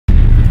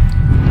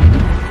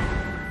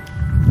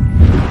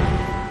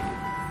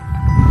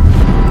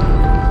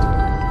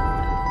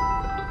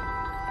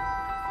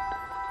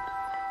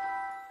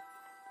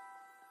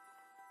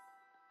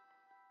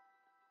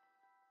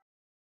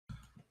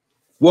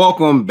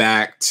Welcome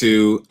back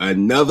to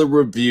another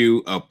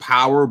review of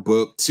Power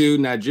Book 2.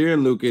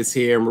 Nigerian Lucas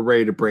here, and we're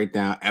ready to break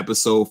down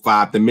episode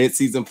 5, the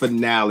mid-season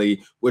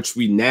finale, which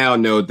we now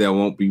know that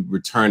won't be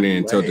returning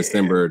until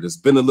December. There's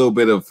been a little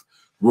bit of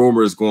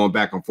rumors going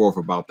back and forth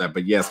about that,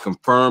 but yes,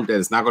 confirmed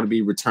that it's not going to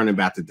be returning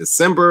back to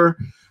December.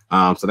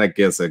 So that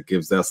gives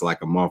us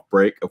like a month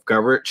break of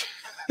coverage.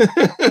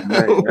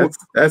 Man,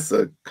 that's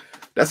a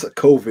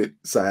COVID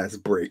size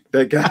break.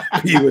 That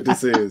gotta be what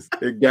this is.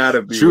 It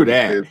gotta be. True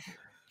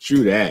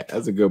that.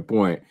 That's a good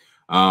point.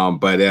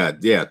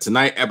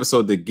 Tonight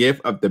episode, The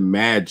Gift of the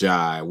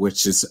Magi,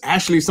 which is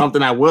actually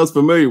something I was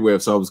familiar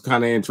with. So it was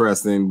kind of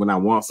interesting when I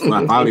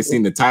finally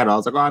seen the title. I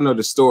was like, oh, I know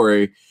the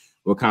story.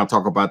 We'll kind of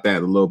talk about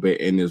that a little bit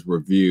in this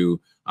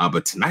review.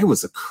 But tonight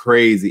was a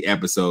crazy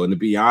episode. And to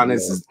be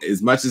honest,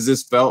 as much as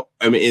this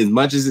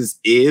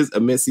is a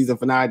mid-season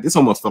finale, this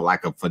almost felt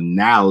like a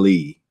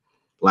finale.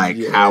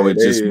 How it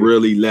just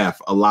really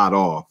left a lot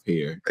off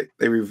here.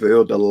 They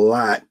revealed a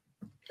lot.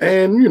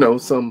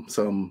 And some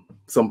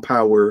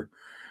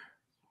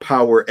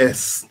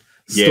power-esque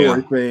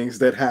story things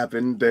that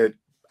happened that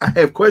I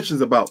have questions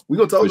about. We're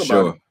gonna talk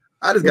about it.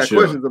 I just got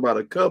questions about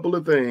a couple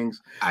of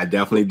things. I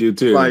definitely do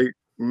too.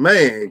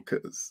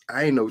 Because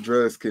I ain't know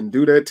drugs can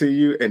do that to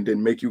you and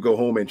then make you go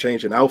home and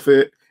change an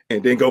outfit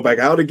and then go back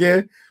out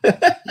again.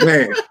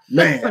 man,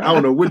 I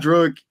don't know what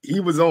drug he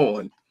was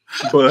on,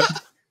 but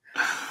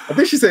I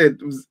think she said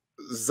it was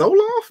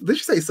Zoloft. Did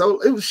she say so?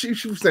 It was she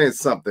was saying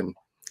something.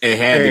 It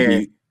had to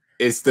be.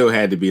 It still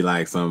had to be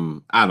like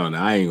some. I don't know.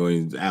 I ain't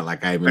going to act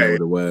like I even know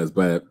what it was,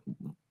 but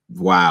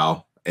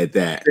wow, at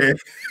that.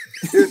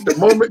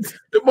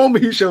 The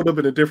moment he showed up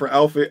in a different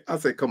outfit, I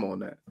said, "Come on,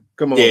 now,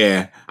 come on."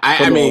 Yeah,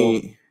 I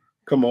mean,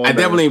 come on. I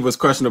definitely was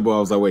questionable. I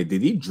was like, "Wait,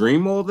 did he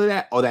dream all of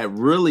that? Oh, that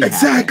really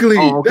exactly?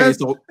 Oh, okay,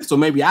 so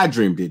maybe I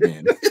dreamed it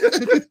then."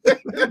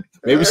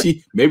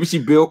 maybe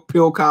she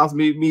pill cost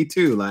me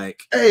too.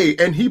 Like, hey,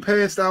 and he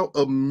passed out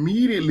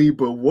immediately,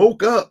 but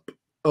woke up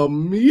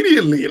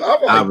immediately.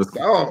 I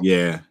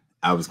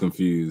was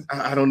confused.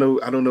 I don't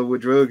know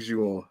what drugs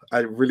you on.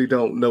 I really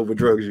don't know what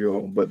drugs you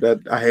on, but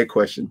that I had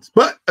questions.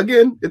 But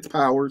again, it's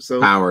power.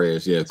 So power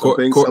is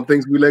some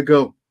things we let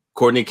go.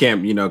 Courtney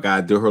Kemp,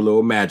 gotta do her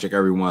little magic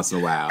every once in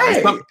a while.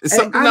 It's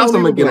something else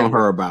I'm gonna get on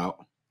her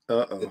about.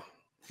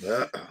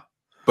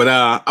 But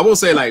I will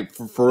say, like,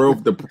 for real,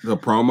 the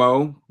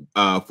promo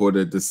for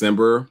the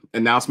December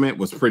announcement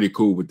was pretty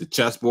cool with the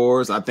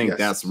chessboards. I think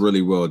that's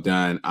really well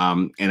done.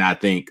 And I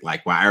think,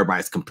 like, while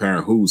everybody's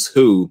comparing who's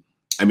who,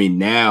 I mean,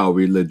 now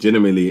we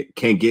legitimately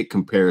can get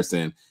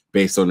comparison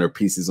based on their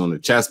pieces on the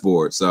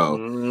chessboard. So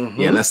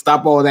let's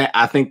stop all that.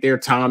 I think they're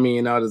Tommy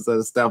and all this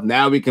other stuff.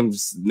 Now we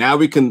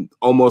can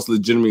almost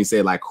legitimately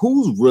say, like,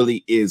 who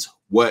really is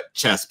what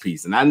chess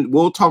piece, and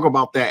we'll talk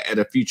about that at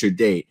a future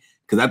date.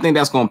 Because I think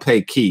that's going to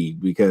play key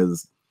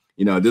because,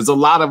 there's a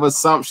lot of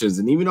assumptions.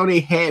 And even though they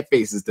had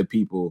faces to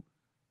people,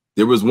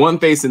 there was one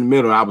face in the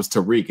middle. I was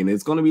Tariq. And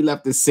it's going to be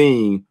left to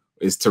seeing,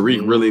 is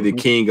Tariq really the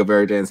king of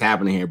everything that's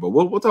happening here? But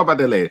we'll talk about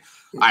that later.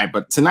 All right.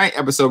 But tonight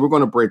episode, we're going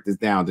to break this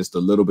down just a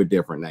little bit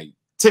different. Now,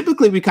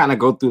 typically, we kind of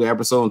go through the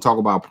episode and talk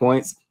about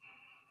points.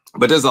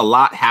 But there's a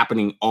lot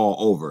happening all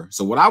over.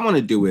 So what I want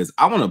to do is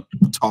I want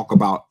to talk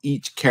about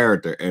each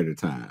character at a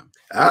time.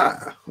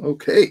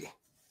 Okay.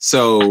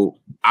 So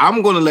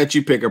I'm going to let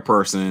you pick a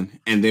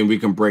person, and then we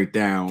can break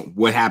down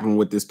what happened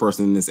with this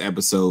person in this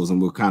episode, and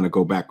we'll kind of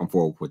go back and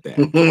forth with that.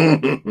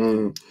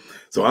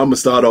 So I'm going to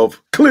start off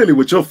clearly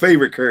with your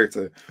favorite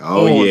character.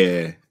 Oh,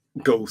 yeah.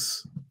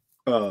 Ghost.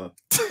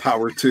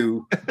 Power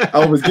 2. I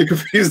always get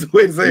confused the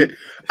way to say it.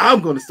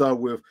 I'm going to start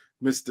with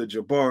Mr.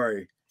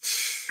 Jabari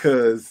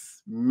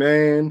because,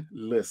 man,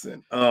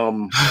 listen.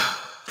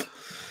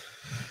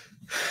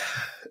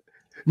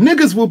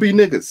 Niggas will be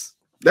niggas.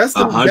 That's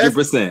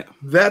 100%.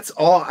 That's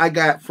all I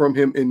got from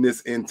him in this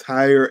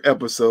entire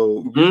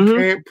episode. You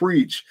can't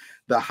preach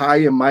the high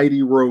and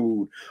mighty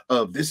road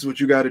of this is what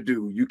you got to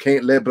do. You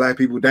can't let black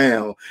people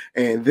down.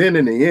 And then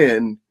in the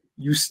end,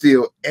 you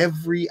steal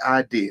every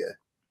idea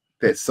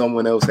that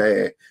someone else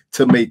had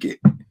to make it.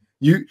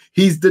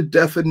 He's the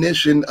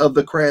definition of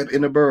the crab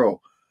in a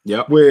barrel.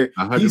 Yep. Where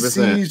 100%. He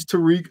sees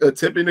Tariq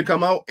attempting to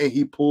come out and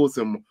he pulls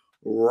him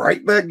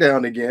right back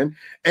down again.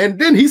 And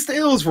then he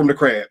steals from the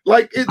crab.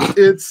 Like it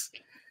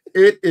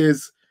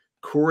is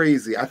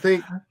crazy. I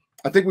think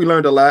we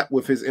learned a lot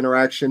with his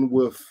interaction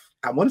with,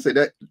 I want to say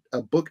that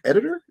a book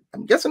editor.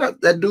 I'm guessing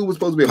that dude was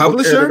supposed to be a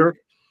publisher. Book editor.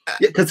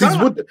 Yeah, because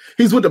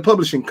he's with the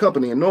publishing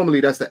company, and normally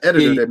that's the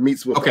editor that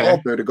meets with the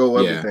author to go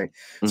everything.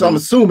 So I'm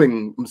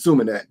assuming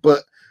that.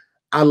 But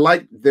I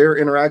like their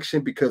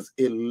interaction because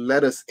it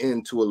led us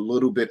into a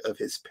little bit of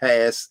his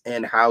past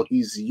and how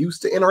he's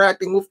used to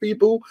interacting with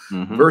people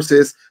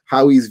versus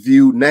how he's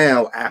viewed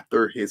now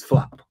after his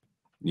flop.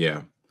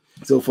 Yeah.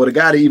 So for the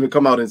guy to even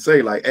come out and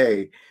say, like,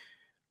 hey,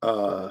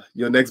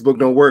 your next book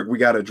don't work, we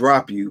got to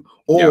drop you.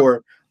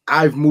 Or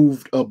I've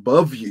moved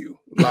above you.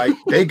 Like,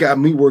 they got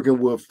me working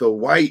with the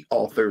white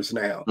authors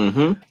now.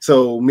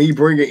 So me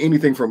bringing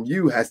anything from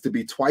you has to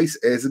be twice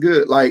as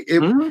good. Like,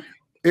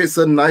 it's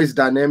a nice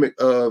dynamic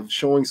of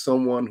showing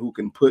someone who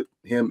can put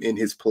him in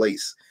his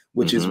place,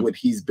 which is what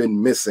he's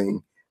been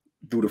missing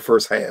through the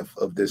first half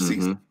of this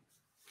season.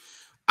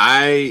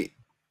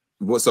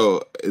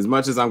 So as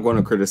much as I'm going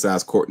to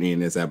criticize Courtney in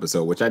this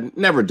episode, which I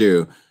never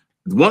do,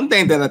 one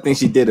thing that I think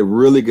she did a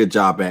really good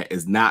job at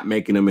is not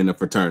making them in a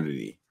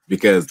fraternity,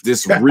 because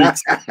this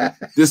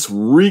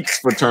reeks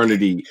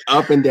fraternity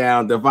up and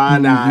down.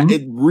 Divine Eye,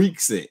 it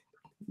reeks it.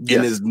 Yes.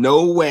 And there's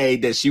no way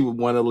that she would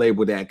want to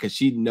label that, because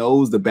she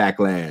knows the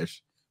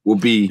backlash will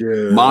be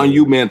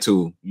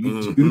monumental.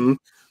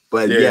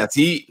 But yes,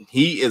 he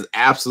is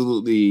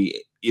absolutely,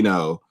 you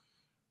know,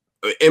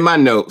 in my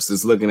notes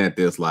is looking at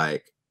this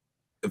like,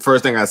 the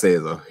first thing I say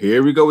is, oh,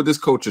 here we go with this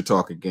culture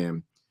talk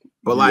again.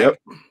 But like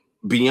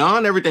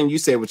beyond everything you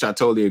said, which I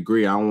totally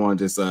agree, I don't want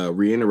to just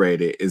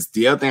reiterate it, is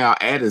the other thing I'll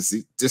add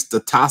is just the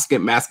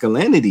toxic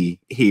masculinity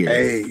here.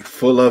 Hey,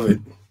 full of it.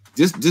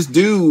 This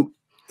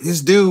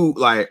dude,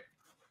 like,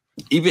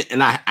 even,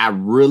 and I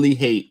really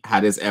hate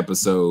how this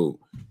episode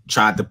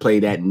tried to play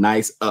that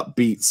nice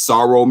upbeat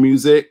sorrow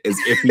music as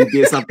if he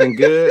did something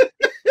good.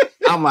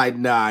 I'm like,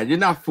 nah, you're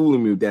not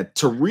fooling me with that.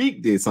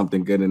 Tariq did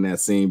something good in that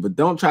scene, but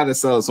don't try to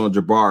sell us on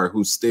Jabbar,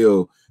 who's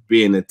still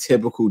being a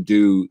typical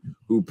dude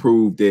who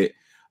proved it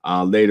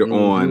later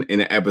on in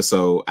the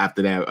episode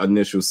after that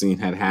initial scene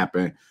had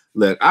happened.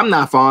 Look, I'm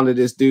not fond of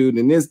this dude,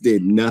 and this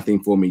did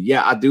nothing for me.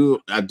 Yeah, I do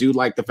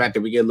like the fact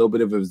that we get a little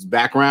bit of his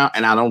background,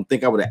 and I don't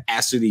think I would have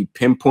actually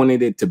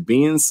pinpointed it to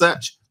being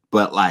such,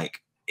 but like,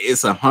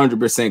 it's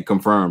 100%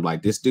 confirmed.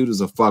 Like, this dude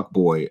is a fuck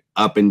boy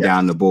up and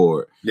down the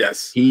board.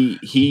 Yes.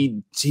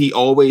 He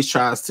always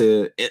tries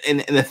to, and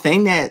the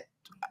thing that,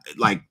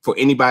 like, for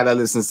anybody that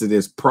listens to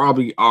this,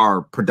 probably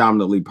are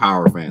predominantly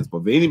Power fans,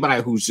 but for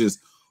anybody who's just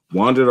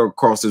wandered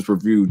across this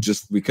review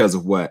just because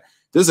of what,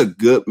 there's a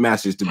good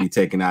message to be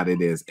taken out of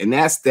this. And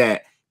that's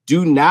that,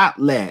 do not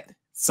let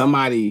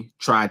somebody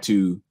try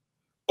to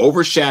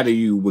overshadow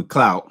you with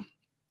clout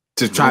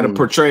to try to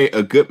portray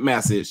a good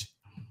message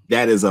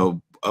that is a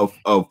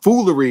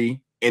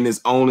foolery in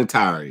its own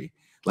entirety.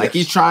 Like,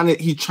 he's trying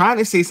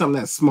to say something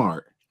that's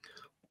smart,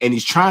 and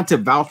he's trying to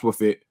vouch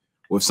with it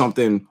with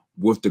something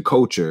with the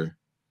culture,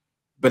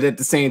 but at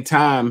the same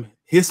time,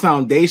 his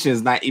foundation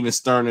is not even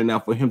stern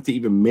enough for him to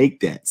even make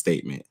that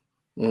statement.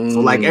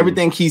 So like,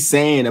 everything he's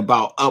saying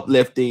about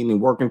uplifting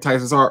and working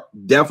Tyson's heart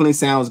definitely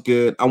sounds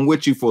good. I'm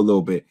with you for a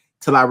little bit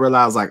till I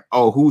realize, like,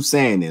 oh, who's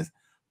saying this?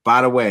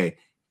 By the way,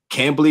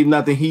 can't believe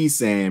nothing he's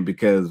saying,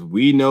 because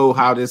we know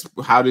how this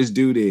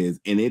dude is,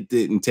 and it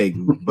didn't take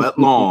but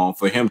long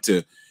for him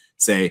to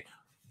say,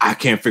 I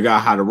can't figure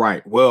out how to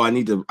write. Well, I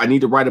need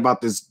to write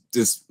about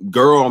this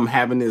girl I'm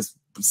having this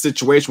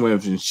situation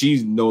with, and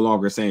she's no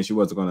longer saying she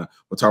wasn't gonna.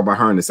 We'll talk about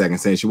her in a second,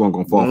 saying she wasn't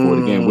gonna fall for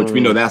it again, which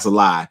we know that's a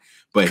lie.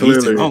 But he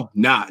said, oh,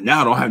 now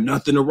I don't have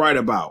nothing to write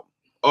about.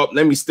 Oh,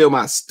 let me steal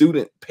my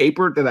student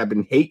paper that I've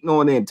been hating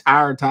on the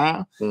entire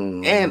time.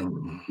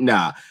 And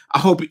I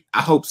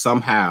hope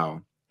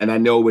somehow, and I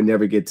know we'll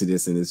never get to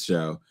this in this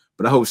show,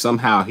 but I hope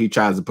somehow he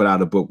tries to put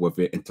out a book with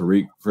it, and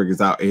Tariq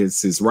figures out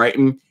his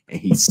writing, and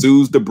he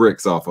sues the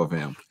bricks off of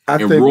him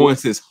and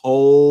ruins his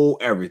whole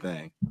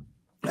everything.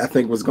 I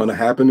think what's going to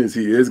happen is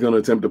he is going to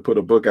attempt to put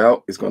a book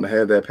out. It's going to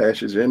have that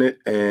passage in it,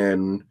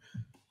 and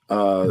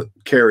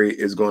Carrie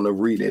is going to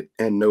read it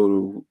and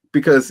know,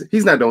 because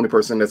he's not the only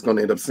person that's going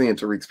to end up seeing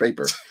Tariq's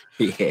paper.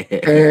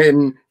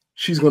 And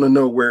she's going to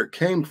know where it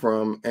came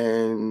from,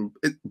 and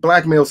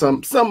blackmail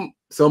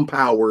some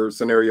power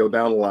scenario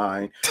down the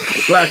line,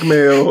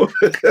 blackmail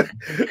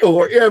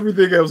or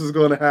everything else is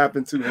going to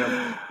happen to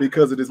him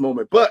because of this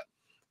moment. But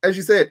as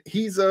you said,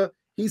 he's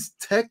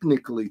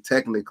technically,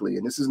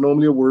 and this is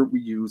normally a word we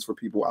use for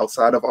people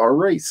outside of our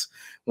race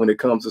when it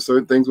comes to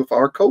certain things with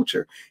our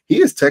culture,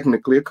 he is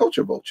technically a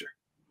culture vulture.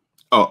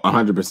 Oh,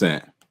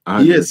 100%.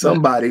 He is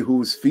somebody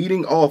who's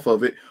feeding off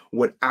of it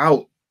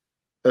without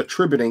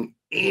attributing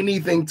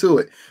anything to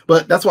it.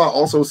 But that's why I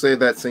also say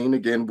that scene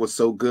again was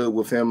so good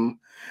with him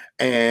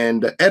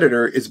and the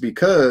editor, is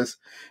because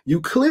you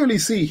clearly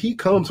see he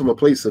comes from a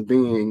place of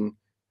being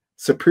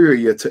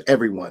superior to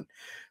everyone.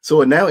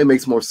 So now it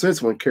makes more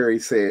sense when Carrie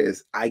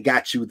says, I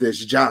got you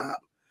this job.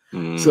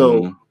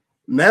 So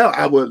now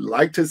I would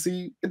like to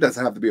see, it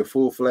doesn't have to be a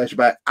full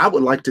flashback, I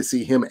would like to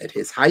see him at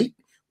his height,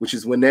 which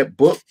is when that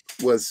book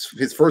was,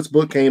 his first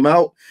book came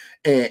out,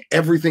 and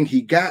everything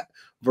he got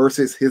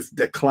versus his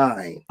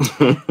decline.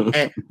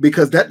 And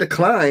because that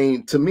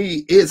decline to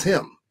me is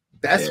him.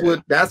 That's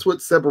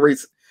what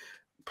separates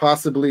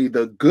possibly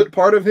the good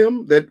part of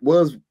him that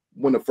was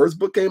when the first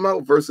book came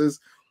out versus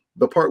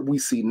the part we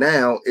see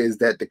now is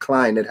that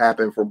decline that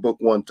happened from book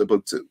 1 to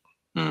book 2.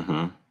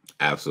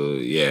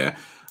 Absolutely. Yeah.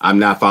 I'm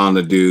not following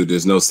the dude.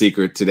 There's no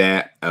secret to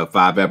that.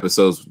 5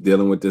 episodes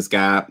dealing with this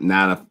guy.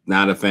 Not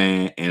a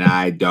fan. And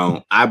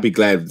I'd be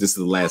glad if this is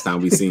the last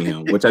time we see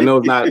him, which I know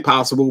is not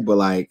possible, but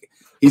like,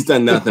 he's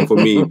done nothing for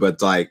me,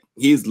 but like,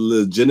 he's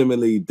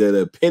legitimately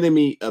the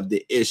epitome of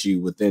the issue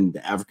within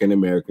the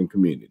African-American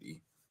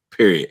community,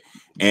 period.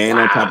 And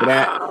on top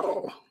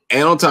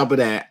of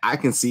that, I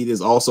can see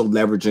this also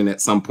leveraging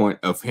at some point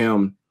of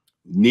him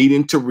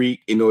needing Tariq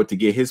in order to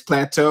get his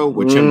plateau,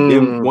 which him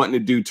then wanting to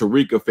do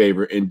Tariq a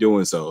favor in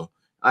doing so.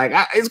 Like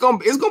it's gonna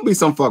be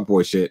some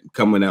fuckboy shit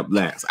coming up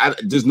last.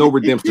 There's no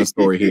redemption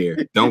story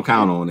here. Don't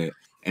count on it.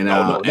 And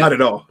no, not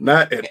at all.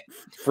 Not at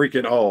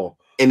freaking all.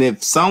 And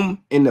if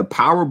some in the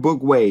power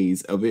book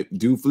ways of it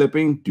do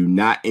flipping, do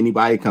not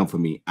anybody come for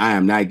me. I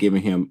am not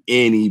giving him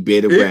any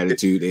bit of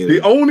gratitude.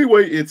 The only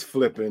way it's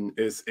flipping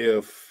is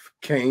if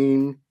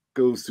Kane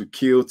goes to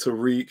kill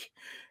Tariq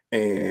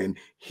and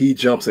he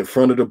jumps in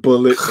front of the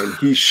bullet and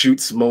he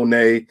shoots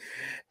Monet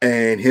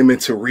and him and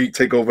Tariq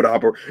take over the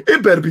opera.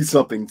 It better be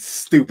something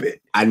stupid.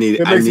 I need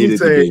it to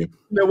be. You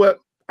know what?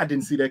 I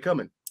didn't see that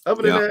coming.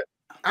 Other than that,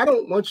 I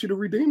don't want you to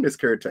redeem this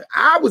character.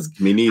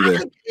 Me neither.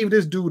 I gave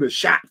this dude a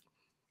shot.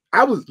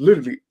 I was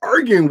literally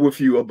arguing with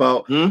you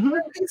about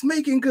he's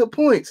making good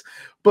points,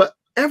 but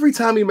every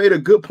time he made a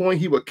good point,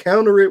 he would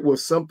counter it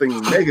with something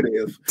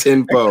negative.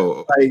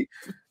 Tenfold. Like,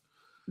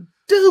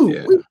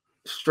 dude,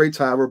 straight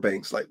Tyra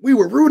Banks. Like, we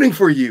were rooting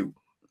for you.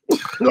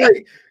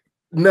 Like,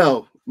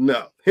 no.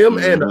 Him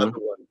and the other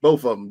one,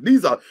 both of them.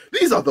 These are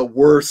the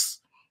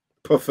worst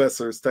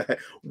professors to have.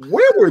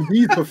 Where were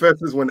these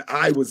professors when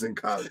I was in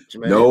college,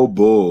 man? No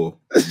bull.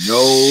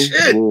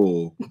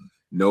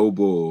 No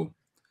bull.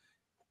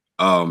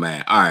 Oh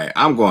man. All right.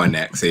 I'm going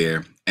next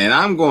here. And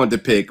I'm going to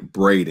pick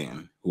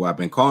Brayden, who I've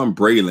been calling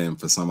Braylon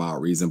for some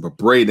odd reason, but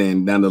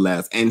Brayden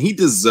nonetheless. And he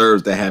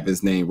deserves to have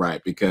his name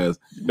right because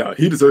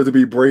he deserves to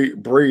be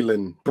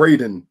Braylon.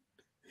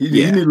 He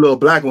need a little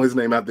black on his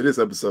name after this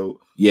episode.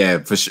 Yeah,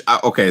 for sure.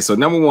 Okay, so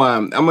number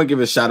one, I'm gonna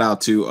give a shout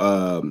out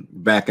to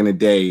back in the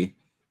day,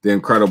 the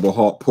Incredible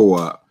Hulk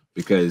pull-up,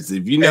 because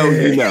if you know,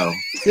 you know.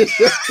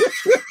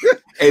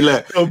 Hey,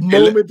 look. The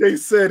moment they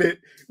said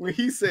it, when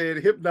he said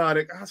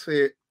hypnotic, I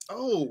said,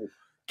 oh,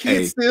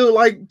 kids still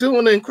like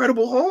doing the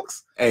Incredible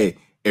Hulks? Hey,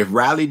 if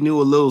Riley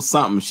knew a little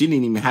something, she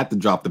didn't even have to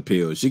drop the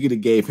pill. She could have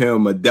gave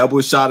him a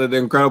double shot of the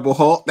Incredible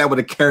Hulk. That would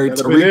have carried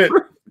Tariq.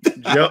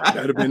 Yep,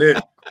 that'd have been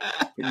it.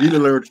 You'd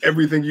have learned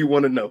everything you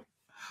want to know.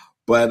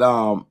 But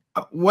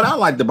what I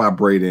liked about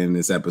Brayden in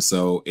this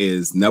episode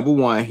is, number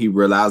one, he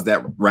realized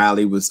that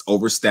Riley was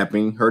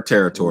overstepping her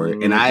territory.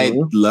 And I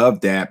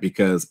love that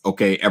because,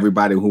 okay,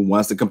 everybody who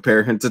wants to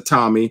compare him to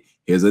Tommy,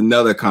 here's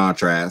another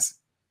contrast.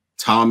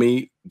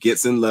 Tommy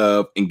gets in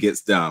love and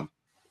gets dumb.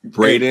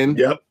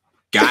 Brayden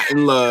got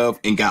in love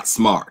and got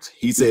smart.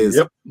 He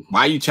says,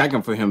 why are you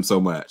checking for him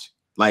so much?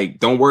 Like,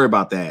 don't worry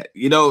about that.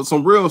 You know,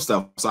 some real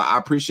stuff. So I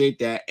appreciate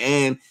that.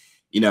 And,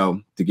 you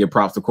know, to give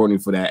props to Courtney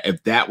for that.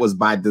 If that was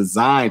by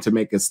design to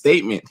make a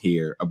statement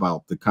here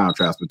about the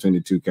contrast between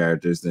the two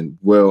characters, then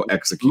we'll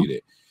execute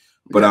it.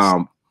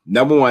 But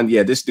number one,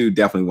 this dude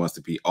definitely wants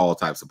to be all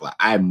types of black.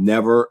 I have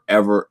never,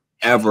 ever,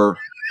 ever,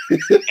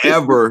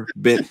 ever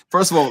been.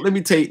 First of all, let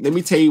me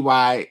tell you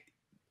why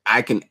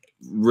I can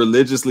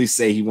religiously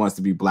say he wants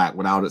to be black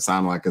without it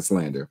sounding like a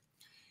slander.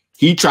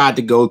 He tried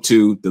to go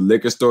to the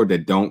liquor store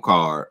that don't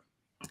card,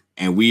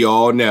 and we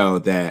all know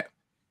that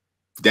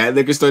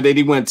liquor store that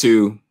he went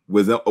to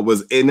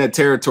was in that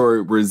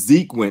territory where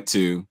Zeke went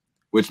to,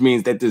 which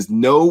means that there's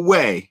no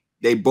way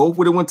they both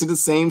would have went to the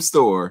same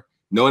store,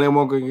 knowing they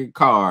weren't going to get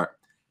card,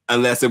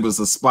 unless it was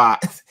a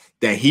spot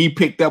that he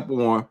picked up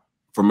on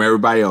from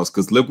everybody else.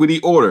 Because look what he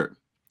ordered.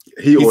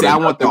 He said, I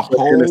want the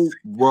whole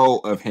row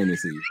of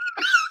Hennessy.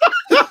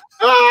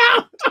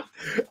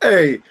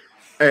 Hey,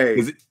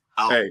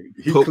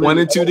 he put one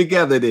and two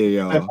together there,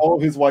 y'all. All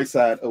his white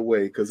side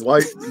away, because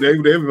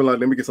they've been like,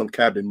 let me get some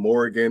Captain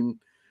Morgan.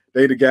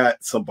 They'd have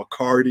got some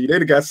Bacardi.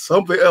 They'd have got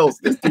something else.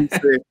 This dude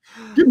said,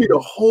 give me the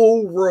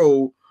whole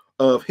row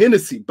of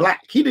Hennessy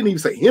black. He didn't even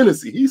say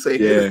Hennessy. He said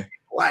Hennessy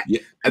black.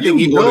 Yeah. I think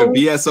he ordered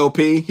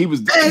VSOP. He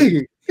was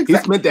he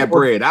spent that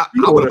bread. I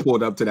would have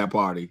pulled up to that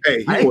party.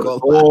 He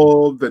ordered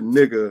all the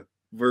nigga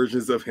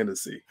versions of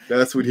Hennessy.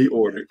 That's what he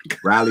ordered.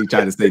 Riley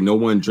tried to say no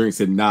one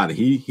drinks it, nada.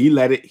 He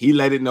let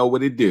it know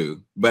what it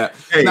do. But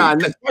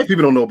white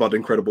people don't know about the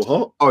Incredible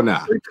Hulk. Oh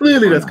nah.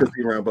 Clearly that's because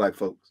he's around black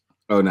folks.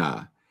 Oh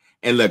nah.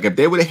 And look, if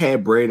they would have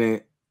had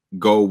Brayden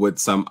go with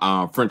some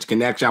French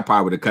Connection, I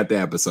probably would have cut the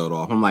episode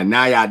off. I'm like,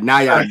 now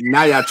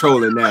y'all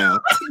trolling now.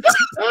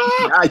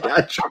 Now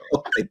y'all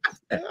trolling.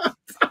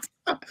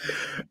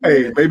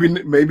 Hey,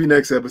 maybe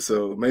next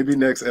episode. Maybe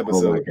next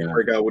episode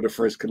break out with a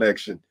French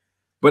Connection.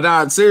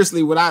 But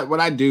seriously, what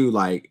I do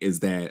like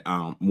is that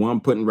one,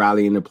 putting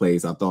Riley into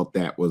place. I thought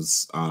that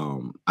was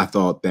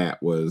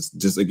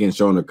just again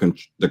showing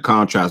the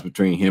contrast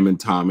between him and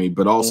Tommy,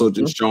 but also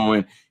just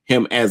showing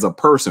him as a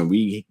person.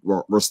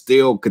 We're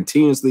still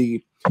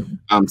continuously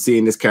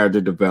seeing this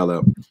character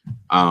develop.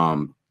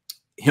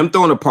 Him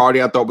throwing a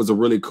party, I thought was a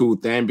really cool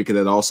thing because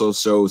it also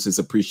shows his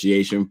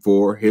appreciation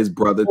for his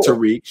brother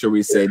Tariq. Shall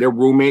we say they're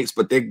roommates,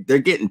 but they're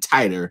getting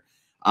tighter.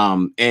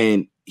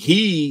 And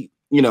he,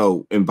 you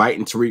know,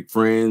 inviting Tariq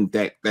friends,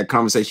 that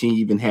conversation he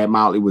even had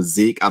mildly with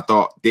Zeke, I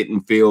thought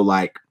didn't feel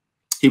like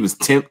he was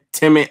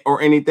timid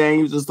or anything.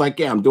 He was just like,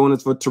 yeah, I'm doing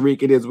this for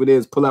Tariq. It is what it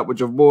is. Pull up with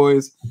your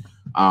boys.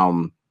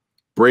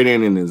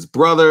 Brayden and his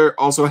brother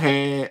also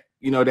had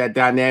you know, that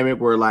dynamic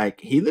where like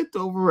he looked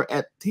over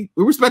at we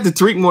respected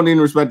Tariq more than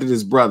he respected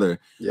his brother.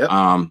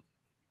 Yeah.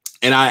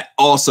 And I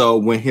also,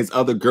 when his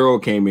other girl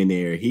came in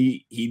there,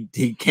 he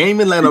came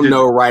and let him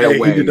know right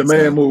away. He did the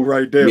man move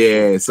right there.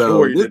 Yeah,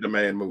 so he did the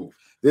man move.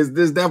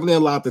 There's definitely a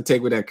lot to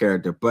take with that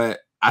character, but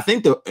I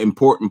think the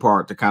important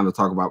part to kind of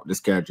talk about with this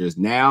character is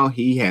now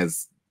he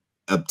has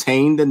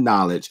obtained the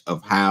knowledge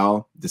of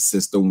how the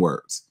system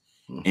works.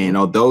 And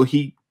although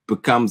he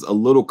becomes a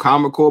little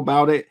comical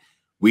about it,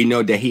 we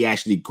know that he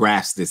actually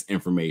grasps this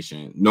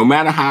information. No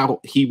matter how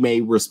he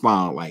may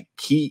respond, like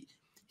he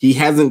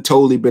hasn't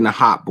totally been a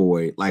hot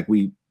boy like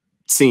we've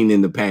seen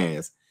in the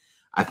past.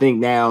 I think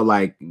now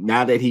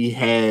that he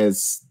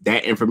has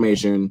that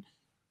information,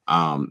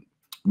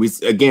 we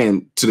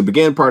again to the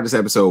beginning part of this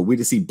episode, we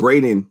just see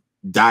Brayden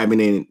diving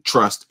in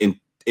trust in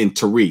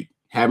Tariq,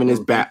 having his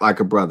back like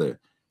a brother.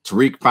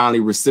 Tariq finally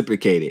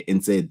reciprocated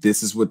and said,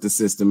 "This is what the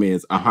system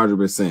is,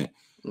 100%."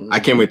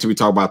 I can't wait till we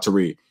talk about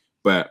Tariq,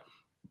 but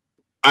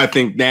I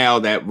think now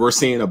that we're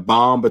seeing a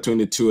bond between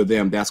the two of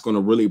them, that's going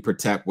to really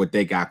protect what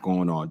they got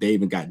going on. They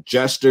even got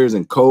gestures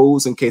and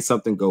codes in case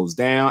something goes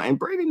down. And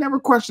Brady never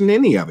questioned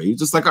any of it. He's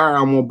just like, all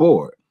right, I'm on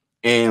board.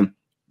 And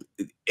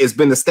it's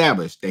been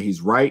established that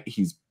he's right.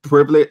 He's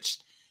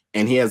privileged,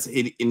 and he has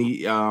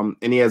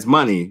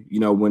money. You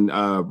know, when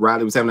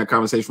Riley was having that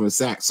conversation with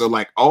Sack. So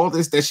like all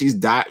this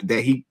that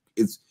that he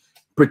is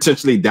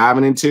potentially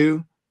diving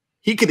into,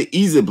 he could have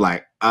easily be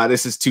like,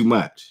 this is too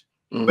much.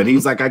 But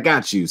he's like, I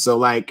got you. So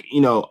like,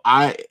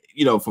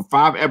 for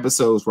 5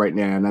 episodes right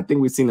now, and I think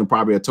we've seen him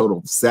probably a total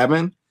of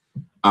 7.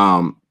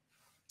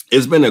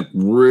 It's been a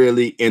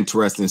really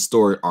interesting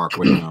story arc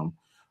with him.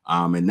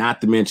 And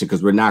not to mention,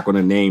 because we're not going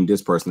to name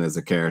this person as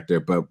a character,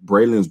 but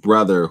Braylon's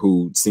brother,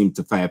 who seemed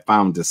to have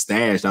found the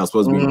stash that was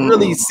supposed to be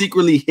really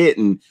secretly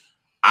hidden.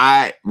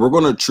 We're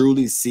going to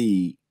truly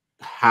see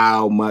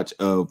how much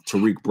of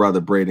Tariq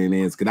brother Brayden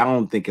is, because I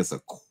don't think it's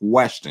a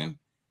question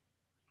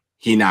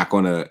he's not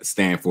going to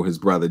stand for his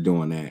brother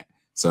doing that.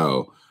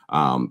 So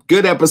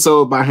good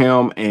episode by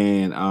him.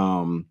 And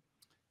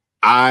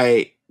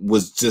I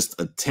was just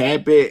a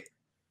tad bit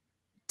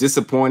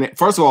disappointed.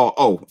 First of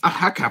all,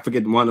 I can't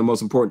forget one of the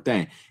most important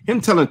things.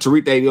 Him telling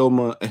Tariq that he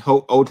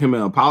owed him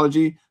an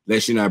apology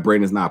lets you know that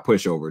Brayden's not a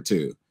pushover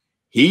too.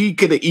 He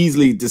could have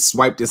easily just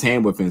swiped his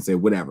hand with him and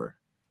said, whatever.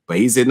 But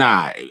he said,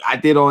 nah, I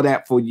did all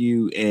that for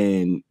you,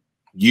 and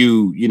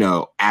you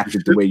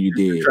acted the way you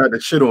did. You tried to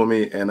shit on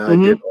me, and I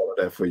did all of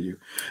that for you.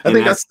 I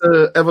think that's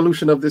the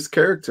evolution of this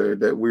character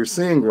that we're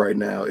seeing right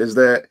now, is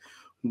that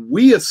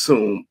we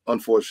assume,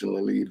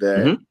 unfortunately,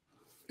 that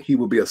he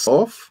will be a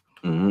soft,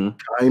 kind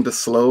of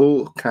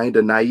slow, kind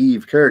of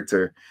naive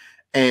character.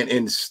 And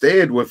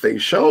instead, what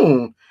they've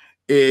shown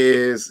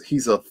is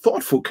he's a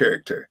thoughtful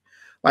character.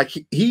 Like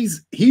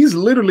he's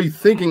literally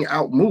thinking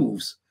out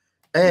moves.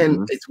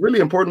 And it's really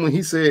important when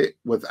he said,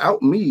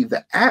 without me,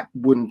 the app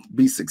wouldn't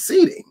be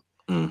succeeding.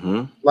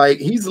 Like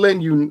he's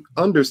letting you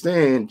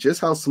understand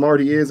just how smart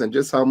he is and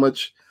just how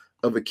much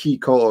of a key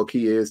cog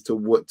he is to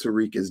what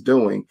Tariq is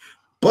doing,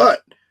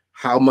 but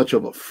how much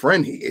of a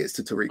friend he is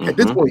to Tariq. At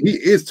this point, he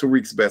is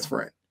Tariq's best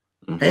friend,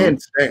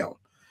 hands down.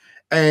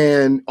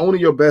 And only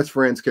your best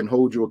friends can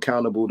hold you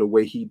accountable the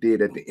way he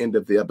did at the end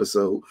of the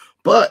episode.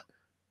 But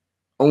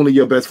only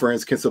your best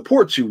friends can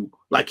support you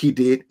like he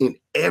did in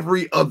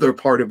every other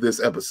part of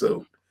this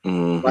episode.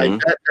 Like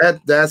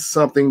that's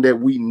something that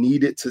we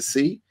needed to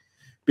see,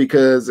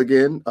 because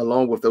again,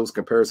 along with those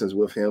comparisons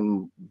with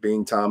him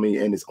being Tommy,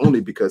 and it's only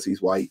because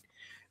he's white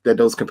that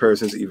those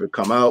comparisons even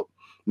come out.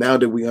 Now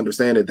that we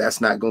understand that that's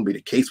not going to be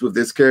the case with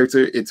this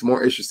character, it's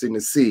more interesting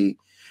to see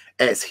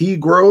as he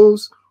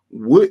grows,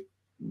 what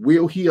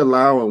will he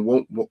allow and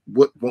what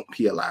won't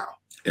he allow?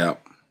 Yeah.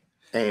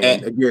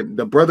 And again,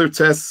 the brother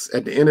tests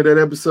at the end of that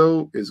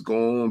episode is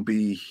going to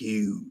be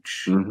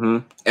huge.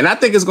 And I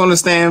think it's going to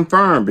stand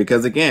firm,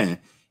 because again,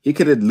 he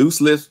could have been loose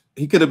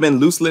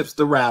lips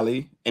to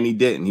Riley, and he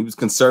didn't. He was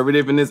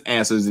conservative in his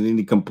answers, and then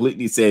he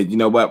completely said, you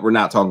know what, we're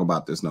not talking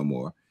about this no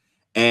more.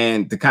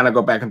 And to kind of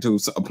go back into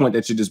a point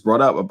that you just brought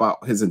up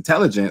about his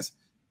intelligence,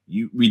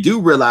 we do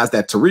realize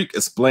that Tariq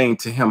explained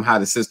to him how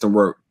the system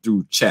worked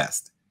through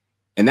chess.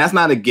 And that's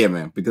not a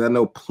given, because I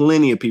know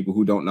plenty of people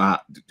who don't know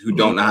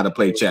how to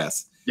play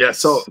chess. Yes.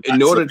 So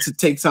in order to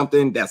take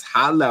something that's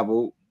high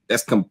level,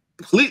 that's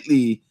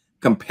completely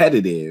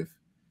competitive,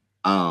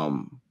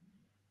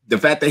 the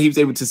fact that he was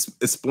able to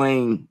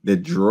explain the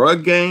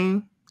drug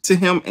game to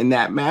him in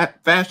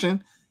that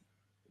fashion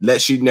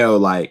lets you know,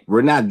 like,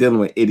 we're not dealing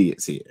with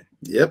idiots here.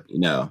 Yep.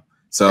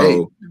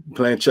 So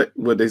playing check,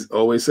 what they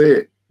always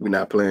said, we're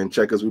not playing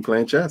checkers, we're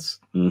playing chess.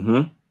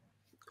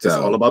 It's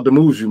all about the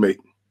moves you make.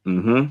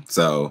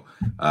 So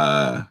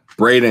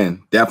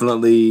Brayden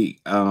definitely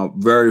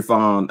very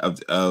fond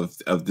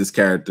of this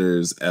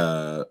character's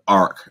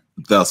arc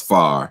thus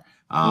far.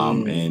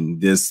 And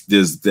this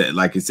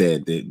like you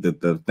said,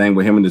 the thing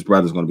with him and his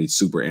brother is going to be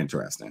super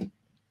interesting.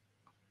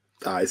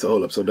 All right, so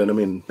hold up. So then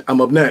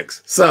I'm up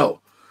next. So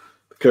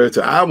the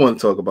character I want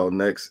to talk about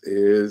next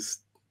is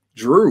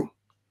Drew.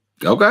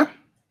 Okay.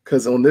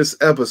 Because on this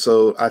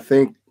episode, I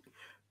think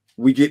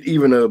we get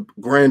even a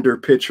grander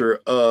picture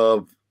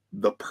of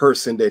the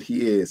person that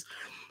he is.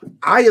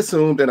 I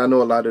assumed, and I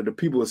know a lot of the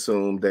people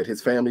assumed, that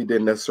his family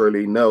didn't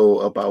necessarily know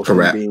about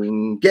him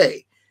being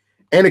gay.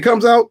 And it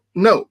comes out,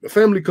 no, the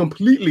family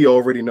completely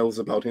already knows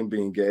about him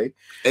being gay.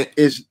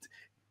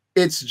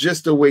 It's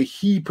just the way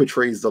he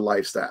portrays the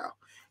lifestyle.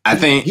 I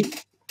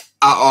think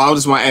I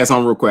just want to add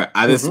something real quick.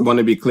 I just want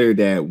to be clear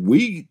that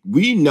we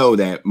know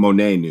that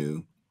Monet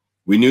knew.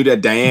 We knew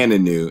that Diana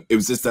knew. It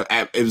was just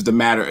it was the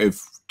matter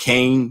if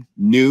Kane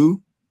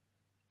knew,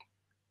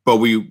 but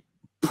we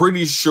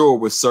pretty sure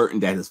we're certain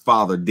that his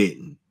father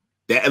didn't.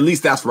 That at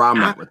least that's where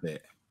I'm at with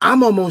it.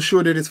 I'm almost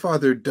sure that his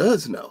father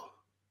does know.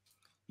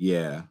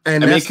 Yeah,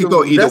 and I mean, it could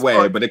go either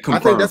way, but it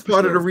confirms. I think that's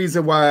part of the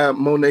reason why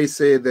Monet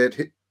said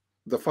that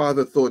the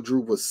father thought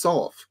Drew was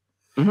soft,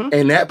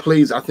 and that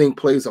plays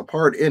a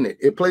part in it.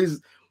 It plays.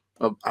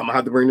 I'm gonna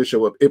have to bring the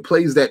show up. It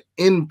plays that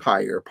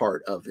empire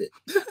part of it,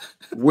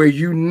 where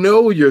you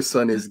know your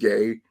son is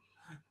gay,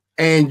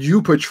 and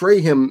you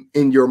portray him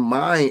in your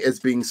mind as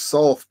being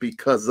soft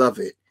because of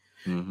it.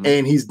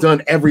 And he's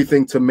done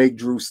everything to make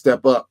Drew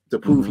step up to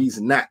prove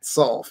he's not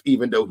soft,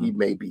 even though he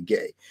may be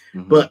gay.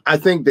 But I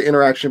think the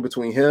interaction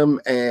between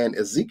him and not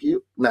Ezekiel,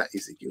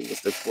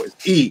 what's the voice?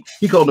 E.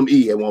 He called him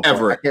E at one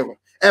point.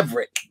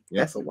 Everett.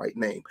 Yeah. That's a white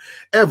name.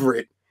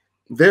 Everett.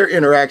 Their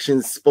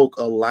interactions spoke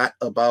a lot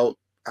about,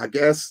 I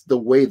guess, the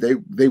way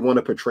they want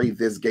to portray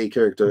this gay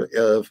character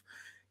of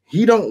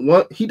he doesn't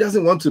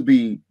want to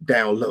be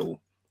down low.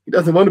 He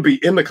doesn't want to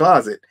be in the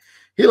closet.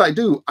 He like,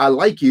 dude, I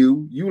like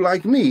you. You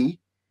like me.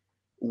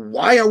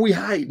 Why are we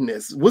hiding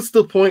this? What's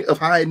the point of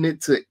hiding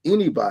it to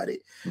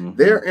anybody?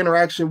 Their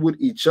interaction with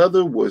each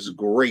other was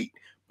great.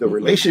 The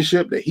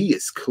relationship that he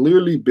is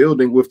clearly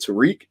building with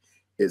Tariq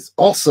is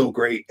also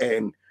great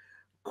and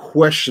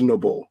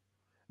questionable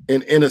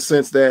in a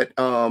sense that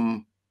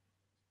to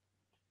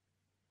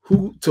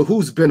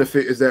whose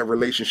benefit is that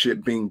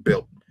relationship being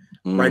built?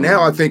 Right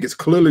now, I think it's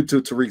clearly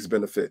to Tariq's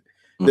benefit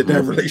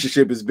that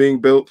relationship is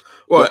being built.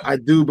 Well, I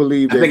do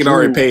believe I think it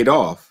already paid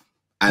off.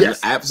 I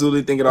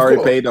absolutely think it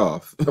already paid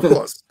off. Of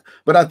course.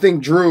 But I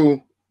think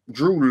Drew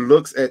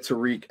looks at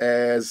Tariq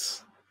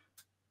as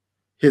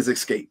his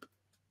escape.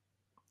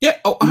 Yeah,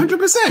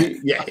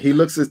 100%. He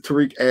looks at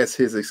Tariq as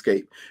his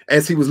escape.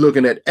 As he was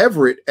looking at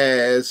Everett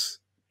as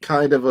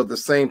kind of the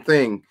same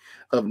thing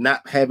of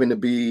not having to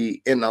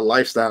be in a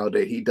lifestyle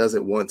that he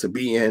doesn't want to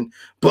be in,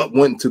 but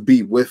wanting to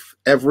be with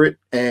Everett.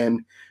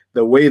 And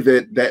the way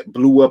that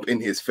blew up in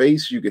his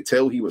face, you could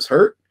tell he was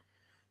hurt.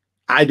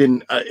 I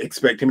didn't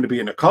expect him to be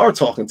in the car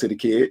talking to the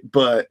kid,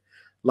 but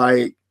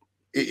like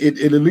it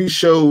at least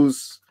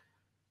shows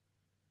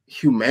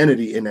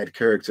humanity in that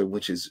character,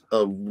 which is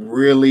a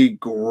really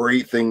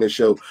great thing to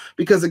show.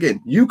 Because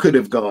again, you could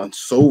have gone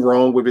so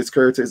wrong with his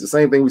character. It's the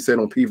same thing we said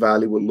on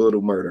P-Valley with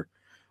Little Murder,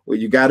 where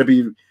you got to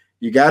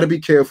be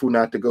careful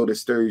not to go the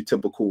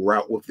stereotypical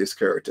route with this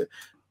character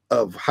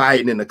of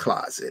hiding in the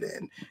closet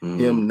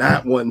and him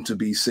not wanting to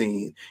be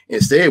seen.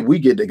 Instead, we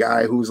get the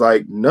guy who's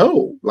like,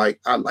 no, like,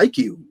 I like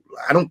you.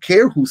 I don't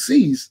care who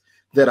sees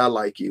that I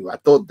like you. I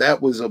thought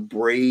that was a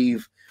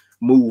brave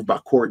move by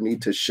Courtney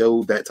to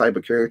show that type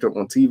of character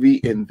on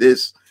TV in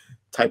this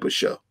type of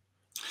show.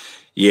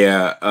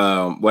 Yeah.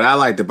 What I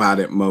liked about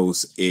it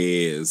most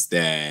is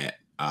that,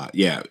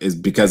 is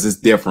because it's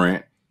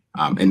different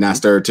and not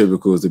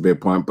stereotypical is a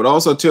big point. But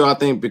also, too, I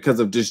think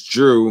because of just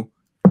Drew,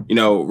 you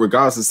know,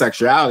 regardless of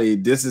sexuality,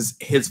 this is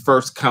his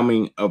first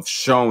coming of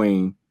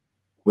showing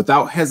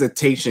without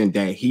hesitation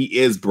that he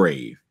is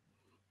brave.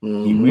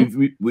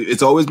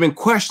 It's always been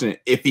questioned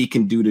if he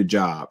can do the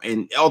job.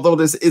 And although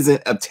this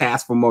isn't a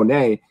task for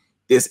Monet,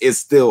 this is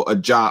still a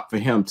job for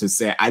him to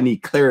say, I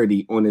need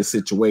clarity on this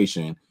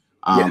situation.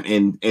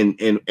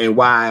 And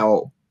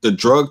while the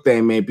drug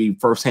thing may be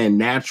firsthand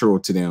natural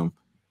to them,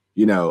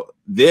 you know,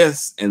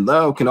 this and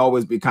love can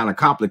always be kind of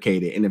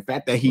complicated. And the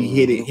fact that he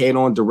hit it head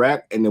on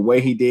direct and the way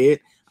he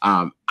did,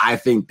 I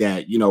think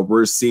that, you know,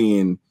 we're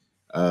seeing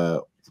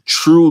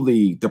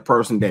truly the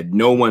person that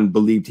no one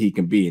believed he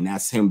can be. And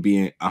that's him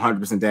being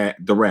 100%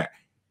 direct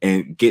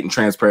and getting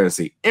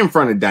transparency in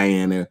front of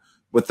Diana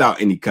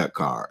without any cut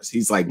cards.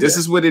 He's like, this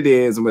is what it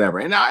is and whatever.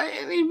 And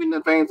even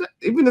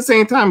the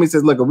same time, he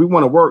says, look, if we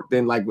want to work,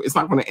 then like, it's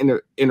not going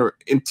to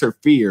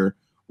interfere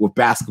with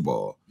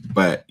basketball,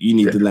 but you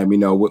need to let me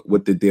know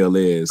what the deal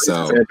is.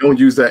 So don't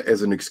use that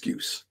as an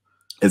excuse.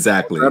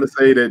 Exactly. Try to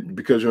say that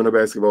because you're on a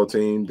basketball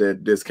team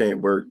that this can't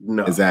work.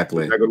 No,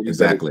 exactly.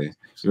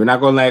 You're not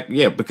going to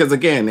let, because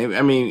again,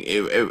 I mean,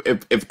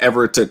 if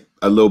ever it took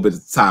a little bit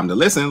of time to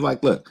listen,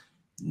 like, look,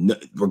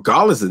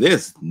 regardless of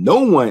this, no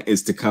one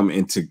is to come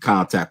into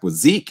contact with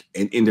Zeke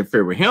and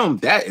interfere with him.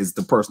 That is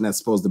the person that's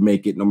supposed to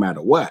make it no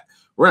matter what.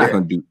 We're not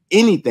going to do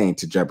anything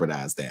to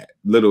jeopardize that,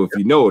 little if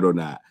you know it or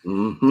not.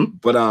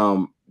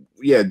 But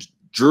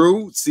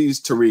Drew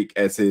sees Tariq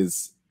as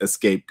his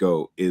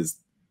scapegoat is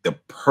the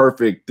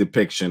perfect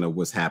depiction of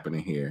what's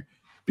happening here.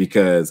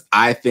 Because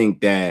I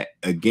think that,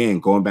 again,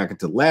 going back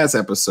into the last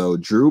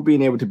episode, Drew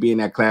being able to be in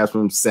that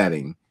classroom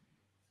setting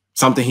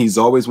something he's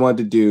always wanted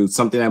to do,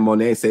 something that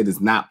Monet said is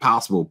not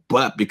possible.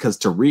 But because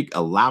Tariq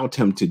allowed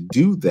him to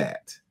do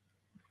that,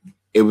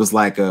 it was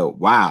like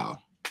wow,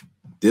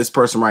 this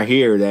person right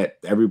here that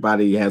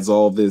everybody has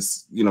all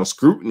this,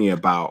 scrutiny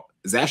about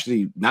is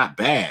actually not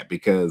bad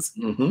because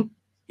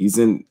he's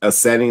in a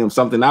setting of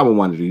something I would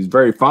want to do. He's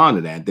very fond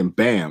of that. Then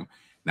bam,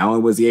 not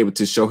only was he able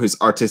to show his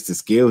artistic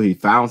skill, he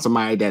found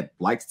somebody that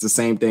likes the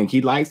same thing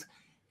he likes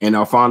and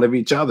are fond of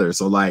each other.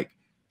 So like,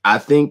 I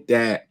think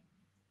that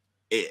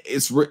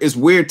it's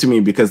weird to me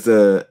because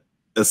the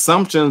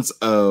assumptions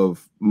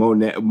of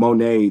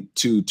Monet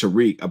to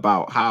Tariq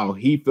about how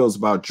he feels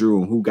about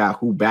Drew and who got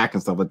who back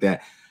and stuff like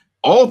that,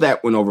 all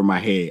that went over my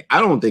head. I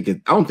don't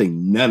think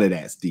none of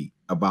that's deep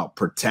about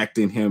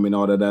protecting him and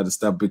all that other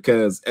stuff,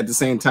 because at the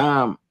same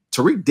time,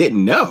 Tariq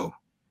didn't know.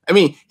 I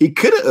mean, he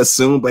could have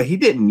assumed, but he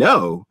didn't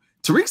know.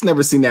 Tariq's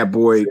never seen that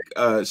boy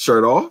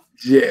shirt off.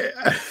 Yeah.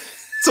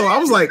 So I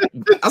was like,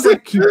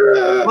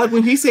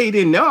 when he said he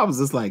didn't know, I was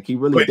just like, he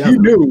really doesn't. He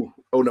knew.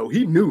 Oh no,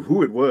 he knew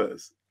who it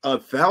was.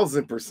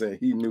 1,000%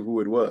 he knew who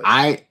it was.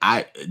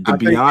 To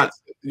be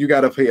honest, you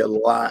got to pay a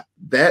lot.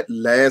 That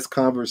last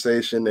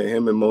conversation that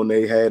him and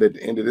Monet had at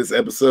the end of this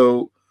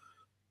episode,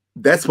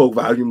 that spoke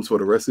volumes for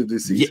the rest of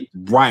this season.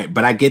 Yeah, right,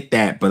 but I get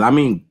that. But I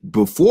mean,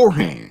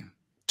 beforehand,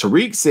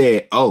 Tariq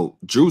said, "Oh,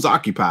 Drew's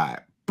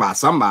occupied by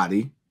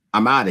somebody.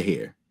 I'm out of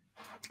here."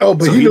 Oh,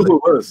 but so he knew who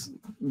it was.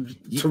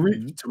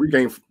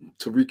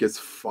 Tariq is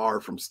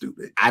far from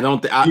stupid. I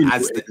don't.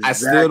 I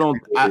still don't.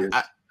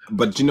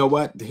 But you know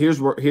what?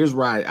 Here's where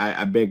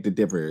I beg to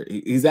differ.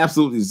 He's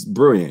absolutely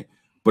brilliant,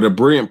 but a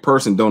brilliant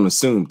person don't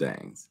assume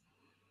things.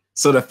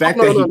 So the fact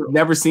that he's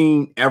never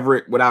seen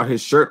Everett without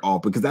his shirt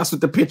off, because that's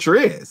what the picture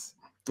is.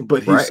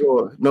 But he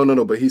saw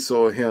but he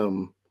saw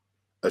him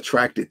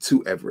attracted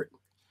to Everett.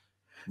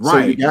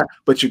 Right.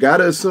 So you got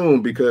to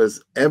assume,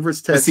 because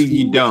Everett's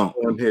tattoo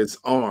on his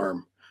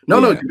arm.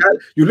 No,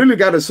 you literally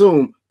got to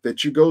assume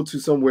that you go to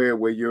somewhere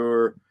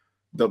where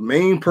the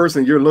main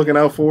person you're looking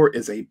out for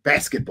is a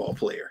basketball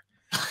player.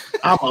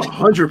 I'm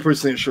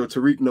 100% sure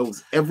Tariq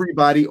knows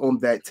everybody on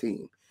that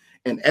team.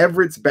 And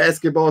Everett's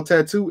basketball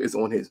tattoo is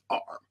on his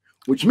arm,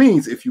 which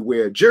means if you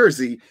wear a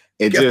jersey,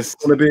 it's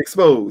going to be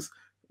exposed.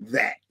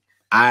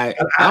 I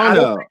don't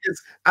know.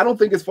 I don't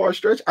think it's far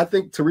stretch. I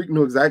think Tariq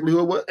knew exactly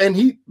who it was. And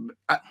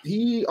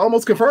he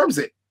almost confirms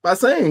it by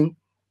saying,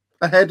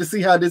 I had to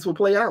see how this would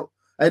play out.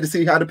 I had to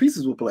see how the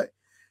pieces would play.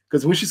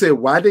 Because when she said,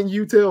 "Why didn't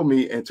you tell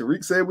me?" and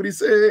Tariq said what he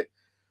said,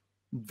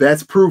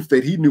 that's proof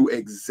that he knew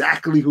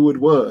exactly who it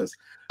was.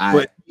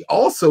 But he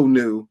also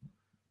knew,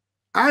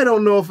 I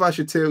don't know if I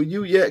should tell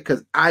you yet,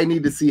 because I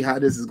need to see how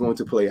this is going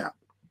to play out.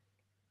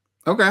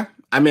 Okay.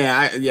 I mean,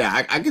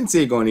 I can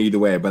see it going either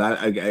way. But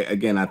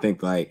I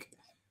think like,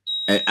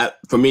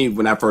 for me,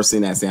 when I first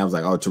seen that scene, I was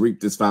like, oh,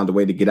 Tariq just found a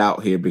way to get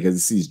out here because he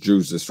sees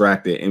Drew's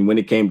distracted. And when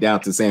it came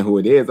down to saying who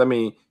it is, I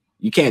mean,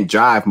 you can't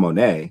drive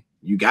Monet.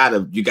 You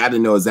gotta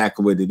know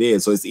exactly what it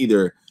is. So it's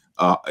either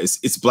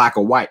it's black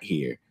or white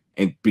here.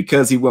 And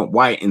because he went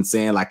white and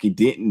saying like he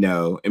didn't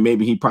know, and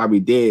maybe he probably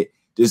did,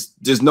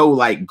 there's no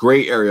like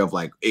gray area of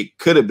like it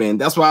could have been.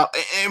 That's why,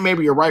 and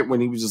maybe you're right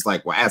when he was just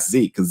like, well, ask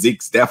Zeke, because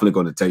Zeke's definitely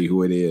going to tell you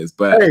who it is.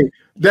 But hey,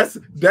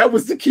 that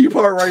was the key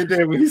part right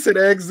there when he said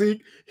ask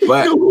Zeke. He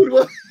knew who it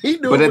was. He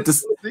knew. But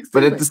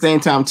at the same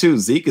time too,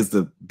 Zeke is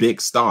the big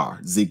star.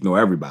 Zeke know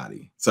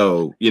everybody,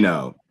 so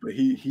But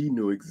he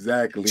knew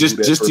exactly.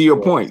 Just to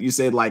your point, you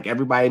said like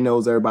everybody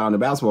knows everybody on the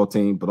basketball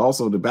team, but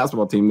also the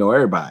basketball team know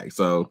everybody.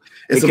 So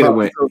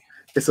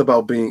it's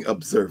about being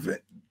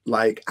observant.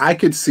 Like I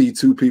could see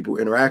two people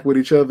interact with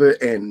each other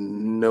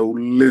and know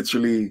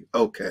literally,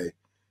 okay,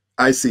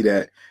 I see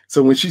that.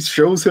 So when she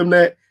shows him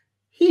that,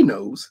 he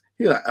knows.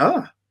 He's like,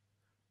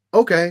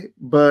 okay.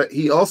 But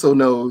he also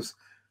knows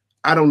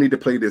I don't need to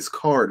play this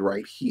card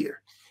right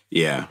here.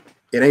 Yeah.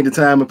 It ain't the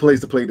time and place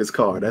to play this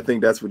card. I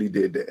think that's what he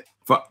did there.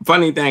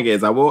 Funny thing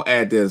is, I will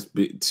add this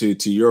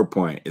to your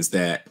point, is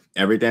that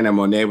everything that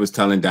Monet was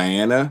telling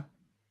Diana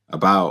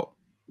about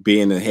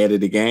being ahead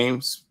of the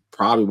games,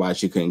 probably why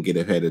she couldn't get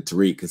ahead of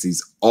Tariq, because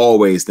he's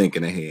always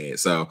thinking ahead.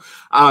 So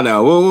I don't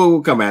know.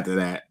 We'll come after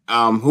that.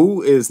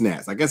 Who is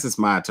next? I guess it's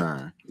my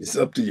turn. It's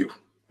up to you.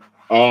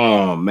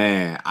 Oh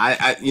man,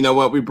 I you know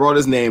what? We brought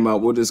his name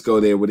up. We'll just go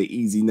there with an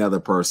easy another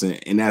person,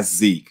 and that's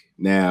Zeke.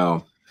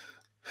 Now,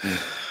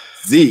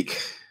 Zeke,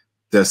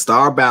 the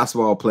star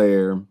basketball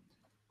player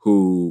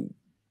who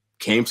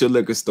came to the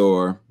liquor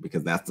store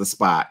because that's the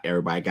spot.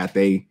 Everyone got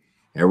the.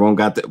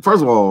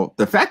 First of all,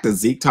 the fact that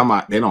Zeke talking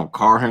about they don't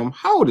car him.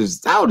 How old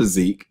is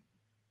Zeke?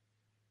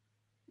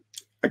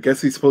 I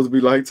guess he's supposed to be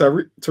like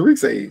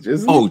Tariq's age,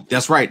 isn't he? Oh,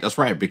 that's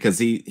right. Because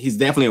he's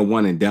definitely a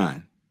one and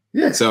done.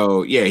 Yeah.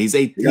 So yeah, he's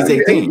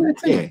 18.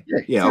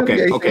 Yeah.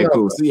 Okay.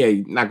 Cool. So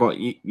yeah, not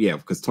going. Yeah,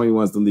 because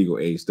 21 is the legal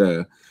age.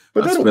 But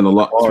it's been a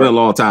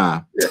long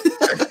time. Yeah.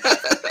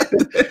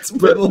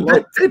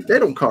 They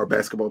don't car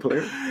basketball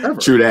players.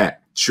 Ever. True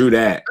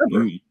that.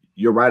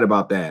 You're right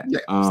about that. Yeah.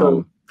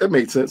 So that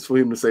made sense for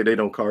him to say they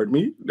don't card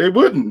me. They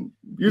wouldn't.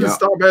 You're the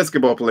star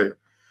basketball player.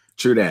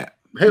 True that.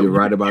 Hell, You're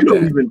right about you that.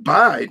 don't even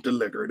buy the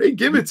liquor; they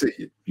give it to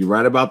you. You're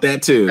right about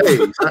that too. Hey,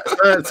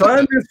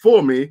 sign this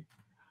for me,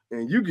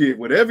 and you get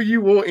whatever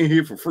you want in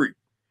here for free.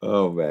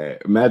 Oh man,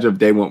 imagine if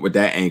they went with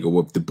that angle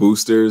with the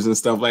boosters and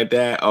stuff like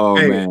that. Oh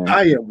man,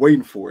 I am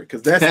waiting for it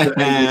because that's the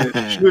angle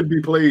that should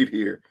be played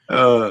here.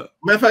 Matter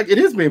of fact, it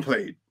is being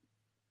played.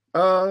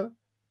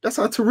 That's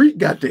how Tariq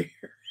got there.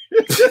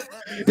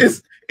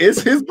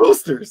 it's his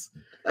boosters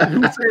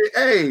who say,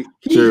 "Hey,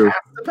 he has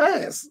to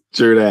pass."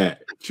 True that.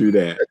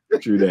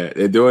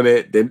 They're doing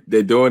it.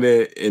 They're doing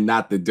it, and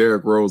not the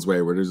Derrick Rose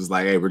way, where they're just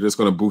like, "Hey, we're just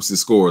gonna boost his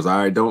scores." All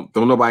right, don't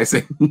nobody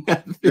say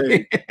nothing.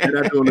 Hey,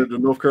 they're not doing it the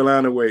North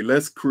Carolina way.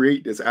 Let's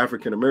create this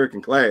African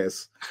American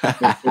class, and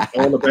put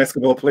all the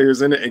basketball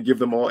players in it, and give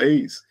them all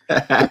A's.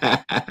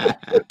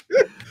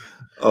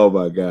 Oh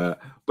my god.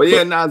 But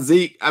yeah, now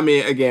Zeke, I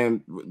mean,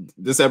 again,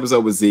 this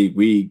episode with Zeke,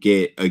 we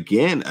get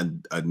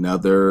again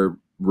another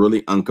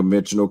really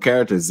unconventional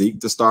character. Zeke,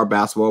 the star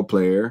basketball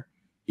player.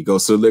 He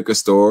goes to the liquor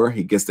store.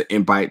 He gets the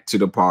invite to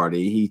the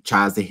party. He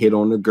tries to hit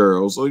on the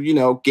girls, or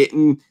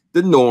getting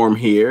the norm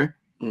here.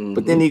 Mm-hmm.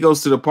 But then he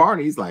goes to the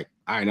party. He's like,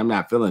 all right, I'm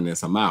not feeling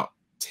this. I'm out.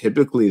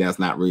 Typically, that's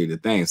not really the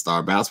thing.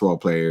 Star basketball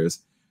players,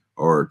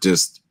 or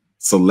just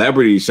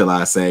celebrities, shall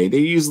I say, they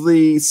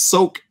usually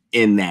soak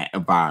in that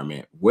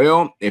environment.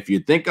 Well, if you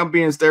think I'm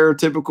being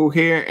stereotypical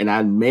here, and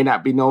I may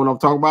not be knowing what I'm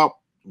talking about,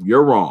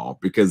 you're wrong,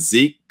 because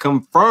Zeke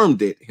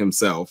confirmed it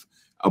himself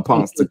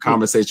upon the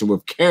conversation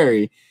with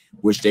Carrie,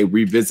 which they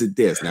revisit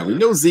this. Now, we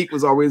know Zeke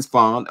was always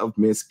fond of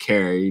Miss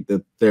Carrie,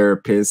 the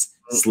therapist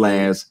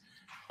slash,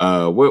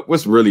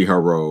 what's really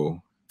her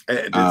role?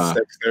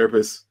 Sex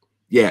therapist.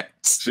 Yeah.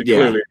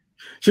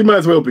 She might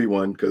as well be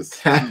one, because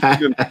she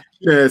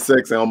had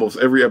sex in almost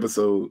every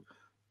episode.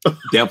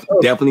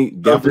 Definitely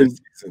burning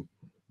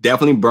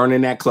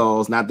that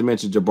clause. Not to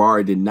mention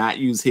Jabari did not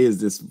use his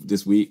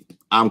this week.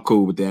 I'm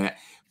cool with that.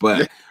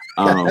 But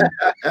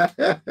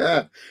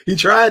he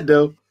tried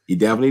though. He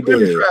definitely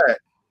did.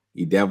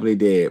 He definitely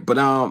did.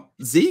 But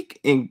Zeke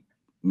and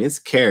Miss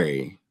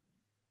Carrie,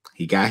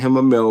 he got him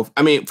a MILF.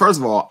 I mean, first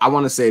of all, I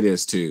want to say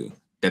this too,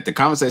 that the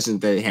conversations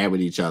they had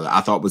with each other,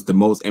 I thought was the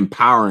most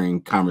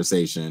empowering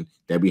conversation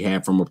that we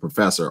had from a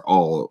professor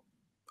all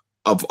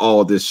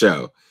this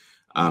show.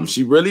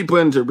 She really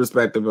put into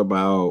perspective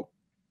about,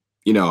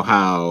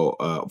 how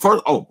I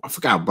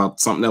forgot about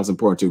something else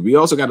important too. We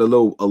also got a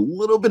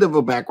little bit of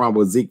a background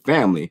with Zeke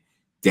family.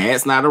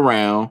 Dad's not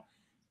around,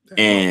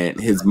 and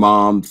his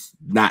mom's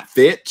not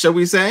fit, shall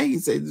we say? He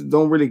said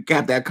don't really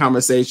got that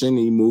conversation.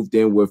 He moved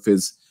in with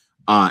his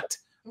aunt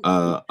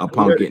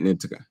upon getting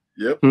into.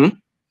 Yep.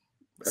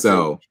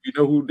 So you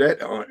know who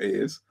that aunt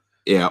is.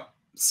 Yeah.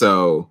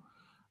 So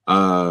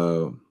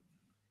at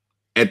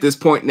this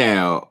point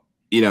now,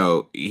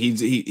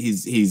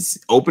 he's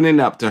opening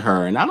up to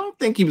her, and I don't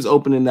think he was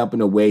opening up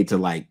in a way to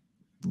like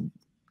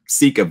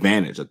seek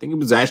advantage. I think he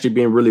was actually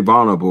being really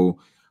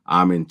vulnerable.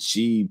 And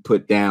she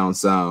put down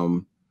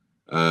some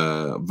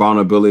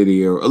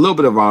vulnerability, or a little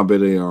bit of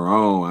vulnerability on her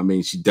own. I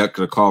mean, she ducked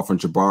a call from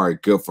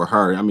Jabari. Good for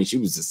her. I mean, she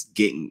was just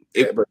getting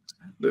it. Yeah,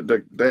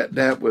 but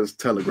that was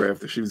telegraphed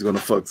that she was going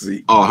to fuck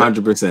Zeke. Oh,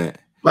 100%.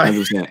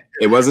 100%.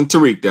 It wasn't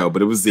Tariq though,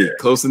 but it was Zeke. Yeah.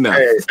 Close enough.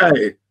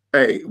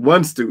 Hey,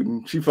 one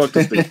student, she fucked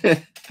a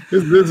student.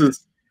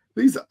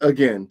 These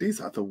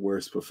are the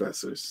worst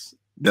professors.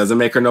 Doesn't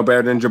make her no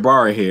better than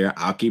Jabari here.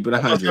 I'll keep it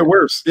 100. They're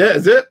worse. Yeah,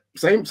 is it?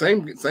 Same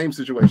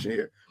situation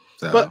here.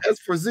 So. But as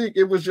for Zeke,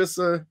 it was just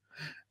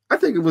I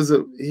think it was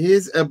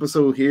his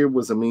episode here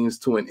was a means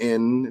to an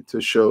end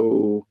to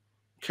show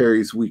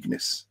Carrie's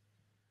weakness.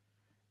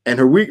 And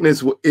her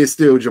weakness is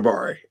still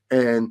Jabari.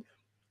 And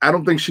I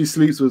don't think she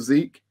sleeps with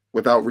Zeke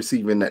without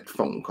receiving that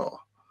phone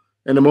call.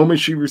 And the moment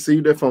she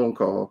received that phone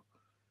call,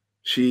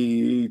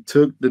 she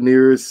took the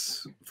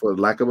nearest, for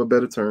lack of a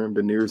better term,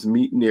 the nearest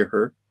meat near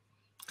her,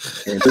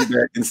 and took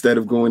that instead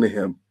of going to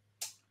him.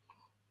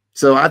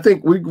 So I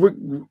think we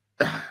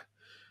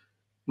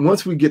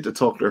once we get to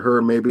talk to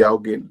her, maybe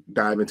I'll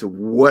dive into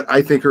what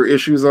I think her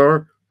issues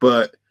are.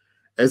 But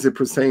as it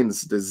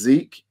pertains to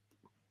Zeke,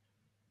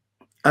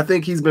 I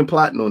think he's been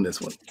plotting on this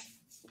one.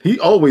 He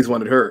always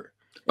wanted her.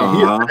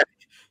 And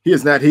he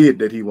has not hid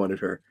that he wanted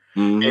her.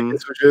 Mm-hmm. And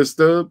this was just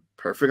a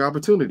perfect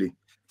opportunity.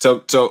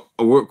 So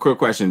a quick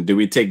question: do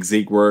we take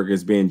Zeke's word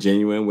as being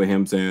genuine with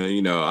him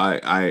saying,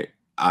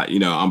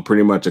 I'm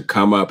pretty much a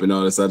come up and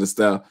all this other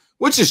stuff,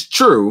 which is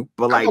true,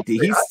 but like,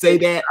 did he say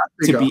that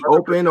to be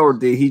open, or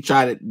did he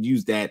try to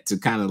use that to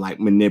kind of like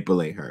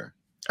manipulate her?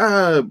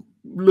 A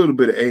little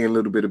bit of A and a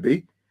little bit of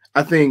B.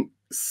 I think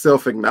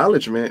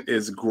self-acknowledgement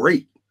is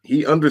great.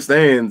 He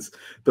understands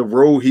the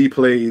role he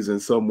plays in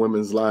some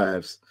women's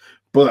lives,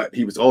 but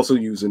he was also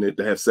using it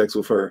to have sex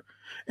with her.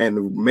 And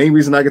the main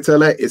reason I can tell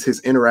that is his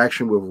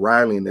interaction with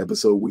Riley in the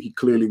episode, where he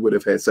clearly would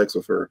have had sex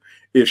with her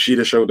if she'd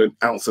have showed an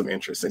ounce of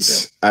interest in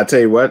him. I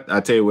tell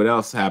you what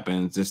else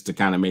happens, just to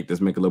kind of make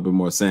this make a little bit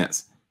more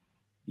sense.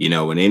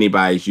 When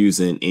anybody's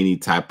using any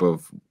type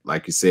of,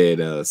 like you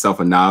said,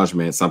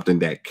 self-acknowledgement, something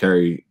that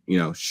Carrie,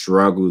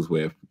 struggles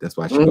with. That's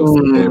why she goes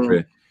to the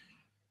therapist.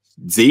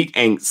 Zeke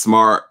ain't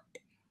smart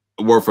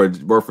worth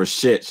of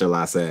shit, shall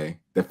I say.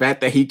 The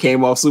fact that he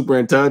came off super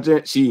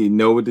intelligent, she didn't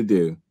know what to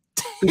do.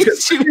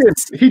 Because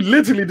he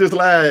literally just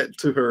lied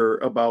to her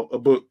about a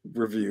book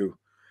review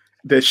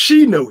that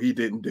she know he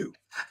didn't do.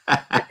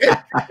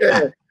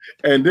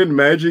 And then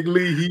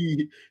magically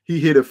he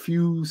hit a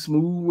few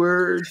smooth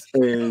words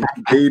and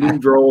Gaten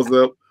draws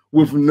up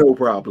with no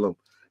problem.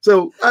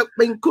 So I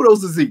mean,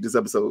 kudos to Zeke this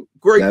episode.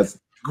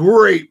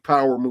 Great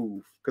power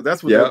move. Because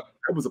that's what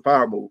that was a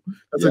power move.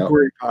 That's a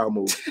great power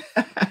move.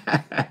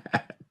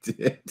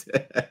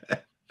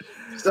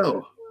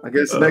 So I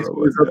guess next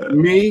one is up to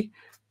me.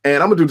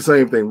 And I'm gonna do the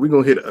same thing. We're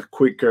gonna hit a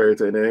quick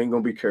character, and it ain't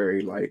gonna be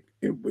Curry. Like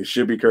it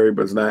should be Curry,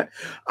 but it's not.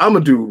 I'm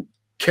gonna do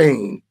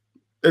Kane.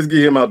 Let's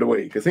get him out the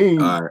way because he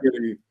ain't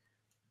really.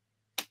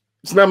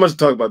 It's not much to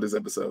talk about this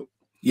episode.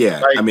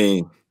 Yeah, like, I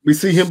mean, we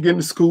see him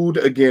getting schooled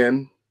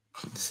again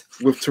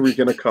with Tariq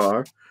in a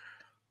car.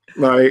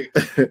 Like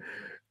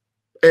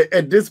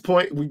at this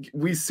point,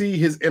 we see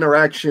his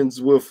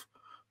interactions with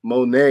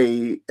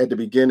Monet at the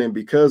beginning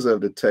because of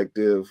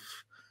Detective.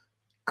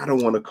 I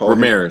don't want to call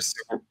Ramirez.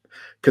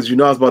 Because I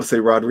was about to say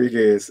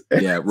Rodriguez.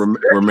 Yeah,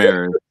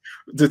 Ramirez.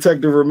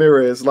 Detective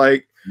Ramirez.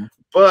 Like,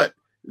 but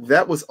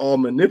that was all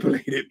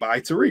manipulated by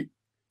Tariq.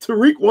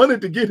 Tariq wanted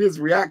to get his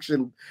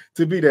reaction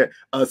to be that,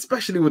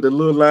 especially with the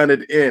little line at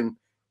the end.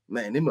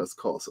 Man, it must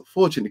cost a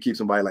fortune to keep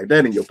somebody like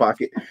that in your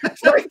pocket.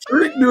 Like,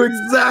 Tariq knew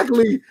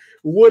exactly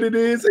what it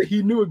is, and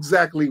he knew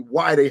exactly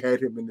why they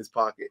had him in his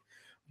pocket.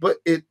 But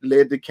it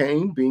led to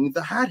Kane being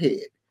the hothead.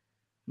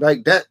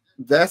 Like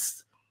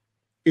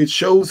it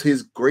shows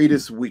his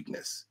greatest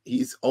weakness.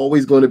 He's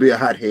always going to be a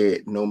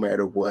hothead no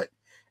matter what,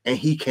 and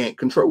he can't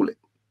control it.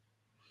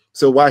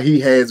 So while he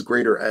has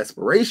greater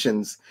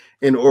aspirations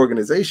in the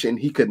organization,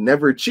 he could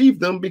never achieve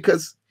them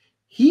because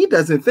he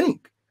doesn't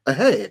think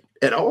ahead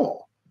at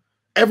all.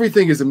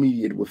 Everything is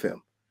immediate with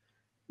him.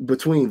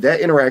 Between that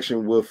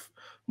interaction with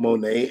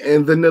Monet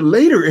and then the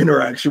later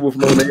interaction with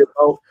Monet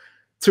about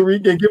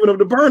Tariq and giving up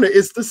the burner,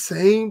 it's the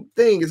same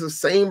thing. It's the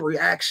same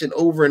reaction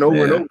over and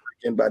over and over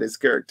again by this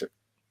character.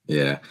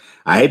 Yeah,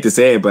 I hate to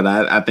say it, but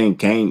I think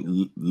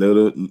Kane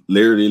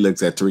literally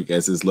looks at Tariq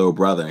as his little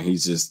brother, and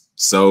he's just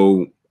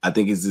so. I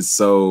think he's just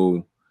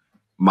so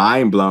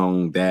mind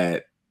blown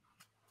that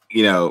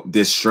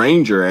this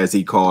stranger, as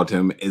he called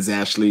him, is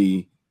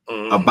actually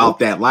about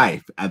that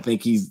life. I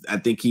think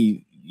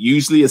he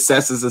usually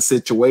assesses a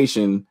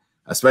situation,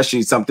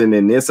 especially something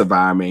in this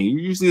environment. He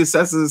usually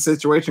assesses a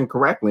situation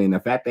correctly, and the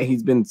fact that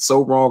he's been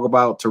so wrong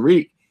about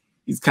Tariq,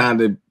 he's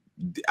kind of.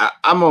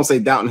 I'm gonna say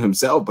doubting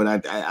himself, but I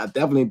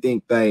definitely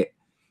think that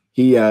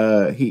he's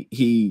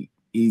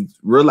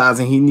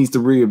realizing he needs to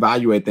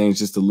reevaluate things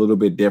just a little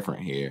bit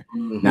different here.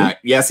 Now,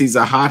 yes, he's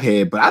a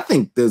hothead, but I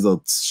think there's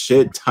a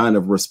shit ton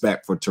of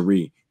respect for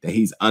Tariq that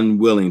he's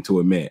unwilling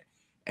to admit.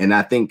 And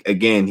I think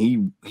again,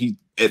 he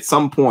at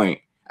some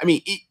point, I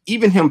mean,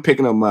 even him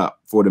picking him up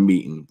for the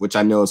meeting, which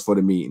I know is for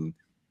the meeting,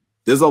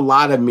 there's a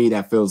lot of me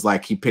that feels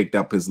like he picked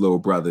up his little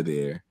brother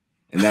there.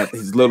 And that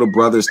his little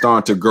brother's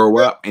starting to grow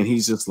up, and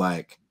he's just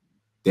like,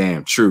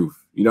 damn, truth.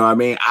 You know what I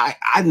mean?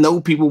 I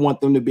know people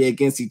want them to be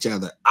against each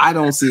other. I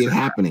don't see it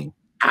happening.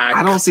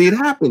 I don't see it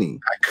happening.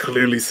 I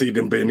clearly see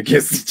them being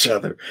against each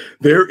other.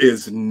 There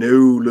is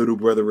no little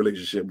brother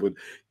relationship. With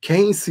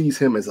Kane sees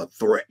him as a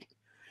threat.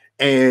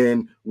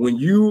 And when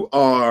you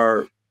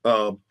are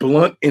a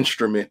blunt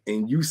instrument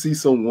and you see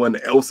someone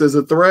else as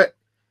a threat,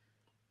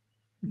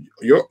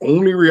 your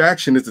only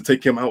reaction is to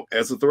take him out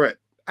as a threat.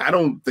 I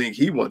don't think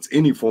he wants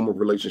any form of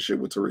relationship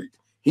with Tariq.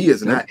 He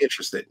is not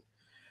interested.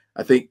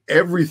 I think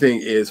everything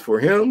is for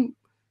him.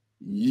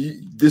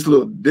 This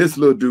little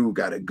dude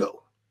got to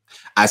go.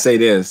 I say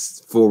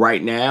this for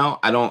right now.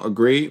 I don't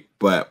agree,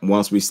 but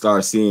once we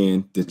start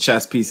seeing the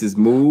chess pieces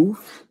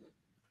move,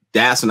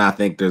 that's when I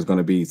think there's going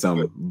to be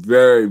some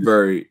very,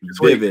 very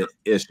vivid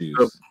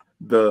issues.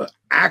 The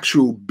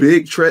actual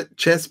big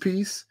chess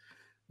piece,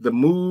 the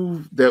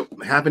move that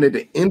happened at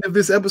the end of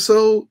this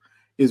episode,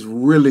 is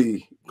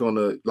really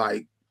gonna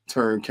like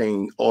turn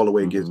Kane all the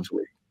way against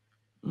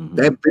Tariq.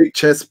 That big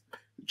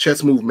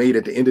chess move made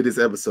at the end of this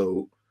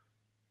episode,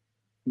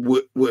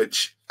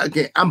 which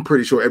again I'm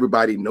pretty sure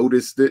everybody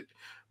noticed it,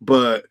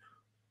 but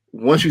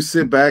once you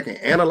sit back and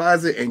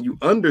analyze it and you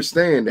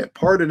understand that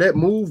part of that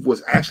move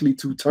was actually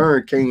to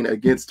turn Kane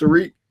against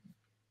Tariq,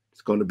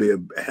 it's going to be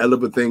a hell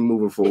of a thing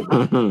moving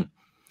forward.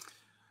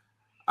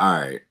 All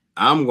right,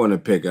 I'm going to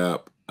pick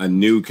up a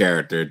new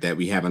character that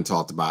we haven't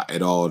talked about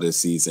at all this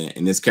season,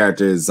 and this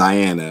character is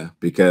Ziana,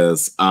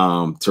 because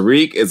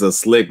Tariq is a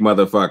slick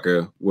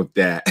motherfucker with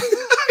that.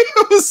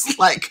 It was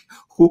like,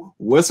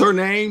 what's her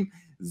name?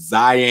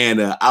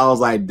 Ziana. I was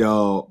like,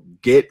 dog,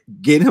 get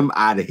him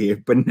out of here.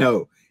 But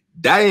no,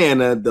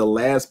 Diana, the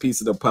last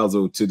piece of the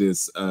puzzle to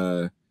this,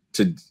 I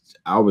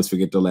always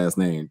forget the last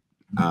name.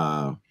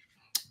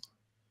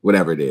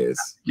 Whatever it is.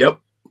 Yep.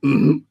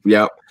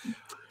 Yep.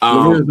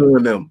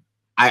 Them.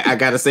 I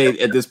gotta say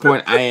at this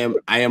point, I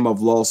am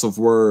of loss of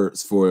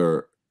words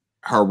for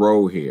her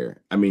role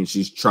here. I mean,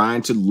 she's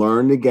trying to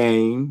learn the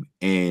game,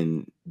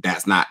 and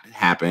that's not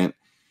happened.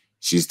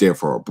 She's there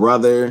for her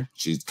brother.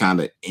 She's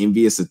kind of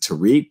envious of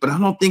Tariq, but I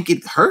don't think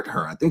it hurt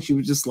her. I think she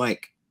was just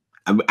like,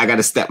 I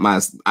gotta step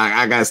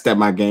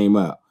my game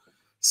up.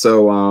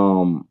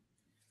 So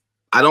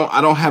I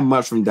don't have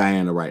much from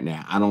Diana right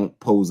now. I don't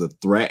pose a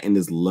threat in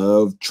this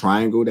love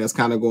triangle that's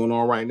kind of going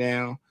on right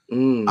now.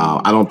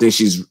 I don't think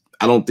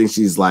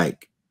she's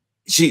like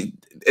she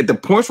at the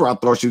points where I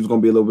thought she was going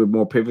to be a little bit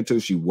more pivotal.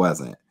 She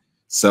wasn't.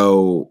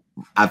 So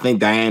I think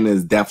Diana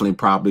is definitely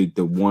probably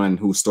the one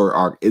whose story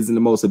arc isn't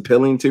the most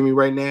appealing to me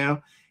right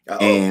now.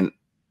 And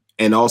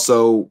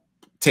also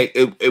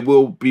it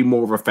will be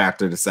more of a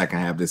factor the second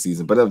half of the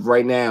season. But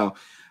right now,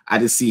 I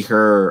just see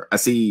her. I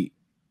see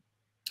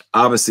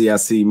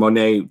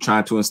Monet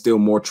trying to instill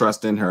more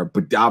trust in her,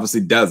 but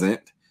obviously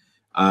doesn't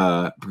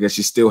because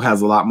she still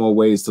has a lot more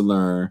ways to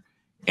learn.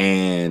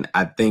 And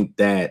I think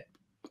that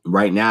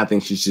right now, I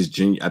think she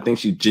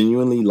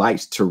genuinely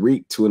likes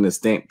Tariq to an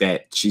extent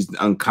that she's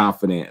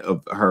unconfident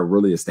of her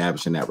really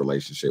establishing that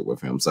relationship with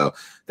him. So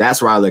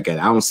that's where I look at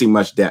it. I don't see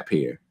much depth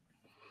here.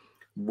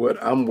 What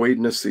I'm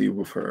waiting to see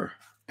with her,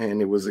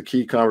 and it was a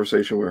key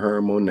conversation with her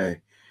and Monet,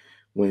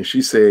 when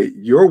she said,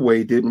 your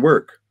way didn't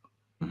work.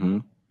 Mm-hmm.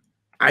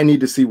 I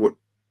need to see what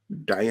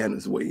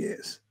Diana's way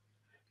is.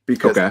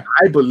 Because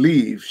I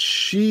believe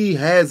she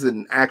has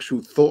an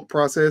actual thought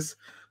process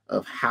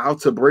of how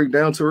to break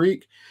down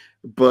Tariq,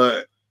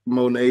 but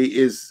Monet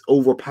is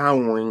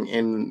overpowering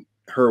in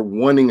her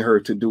wanting her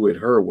to do it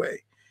her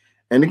way.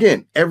 And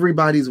again,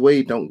 everybody's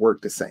way don't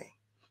work the same.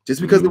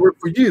 Just because it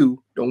worked for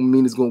you don't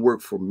mean it's going to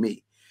work for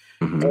me.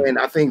 And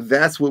I think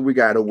that's what we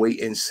got to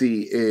wait and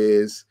see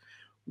is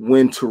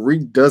when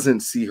Tariq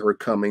doesn't see her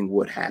coming,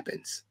 what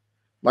happens.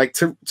 Like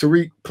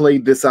Tariq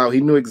played this out.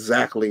 He knew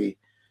exactly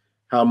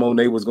how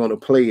Monet was going to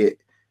play it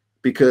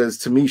because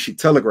to me, she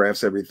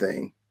telegraphs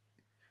everything.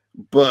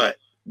 But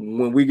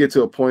when we get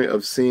to a point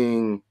of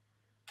seeing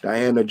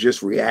Diana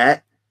just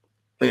react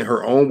in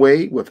her own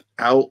way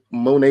without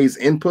Monet's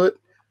input,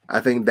 I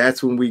think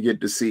that's when we get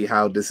to see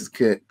how this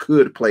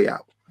could play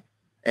out.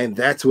 And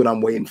that's what I'm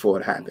waiting for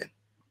to happen.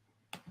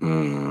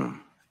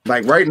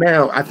 Like right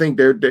now, I think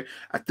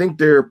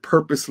they're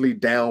purposely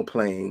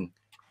downplaying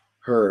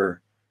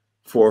her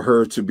for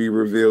her to be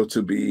revealed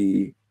to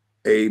be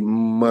a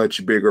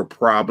much bigger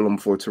problem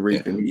for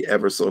Tariq than he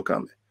ever saw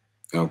coming.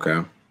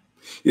 Okay.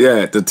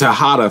 Yeah, the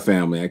Tejada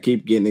family. I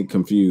keep getting it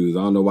confused.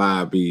 I don't know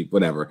why I'd be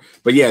whatever.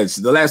 But yeah, it's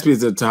the last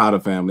piece of the Tejada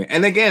family.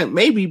 And again,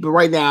 maybe, but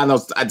right now I know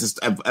I just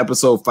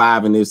episode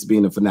 5 and this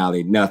being the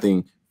finale,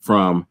 nothing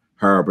from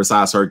her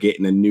besides her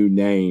getting a new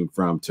name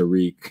from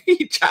Tariq.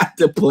 He tried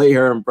to play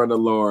her in front of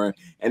Lauren,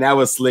 and that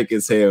was slick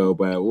as hell,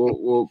 but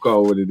we'll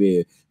call it what it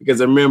is. Because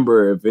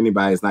remember, if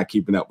anybody's not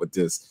keeping up with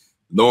this,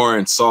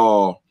 Lauren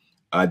saw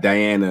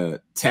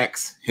Diana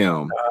text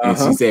him and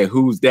she said,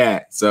 "Who's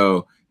that?"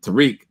 So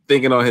Tariq,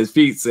 thinking on his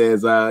feet,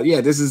 says,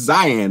 yeah, this is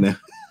Zion.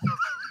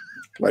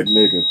 Like,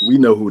 nigga, we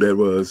know who that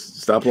was.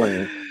 Stop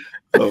playing.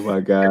 Oh my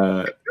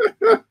God.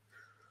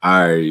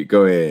 All right,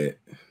 go ahead.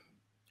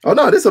 Oh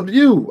no, this up to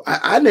you.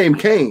 I named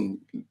Kane.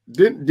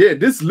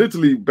 This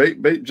literally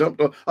bait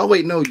jumped on. Oh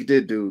wait, no, you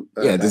did do.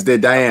 This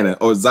did Diana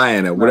or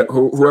Zion,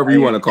 whoever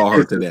you want to call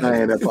her today.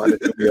 Diana part of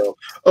the video.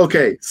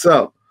 Okay,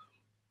 so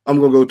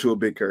I'm gonna go to a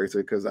big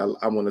character because I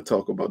want to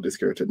talk about this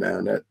character now,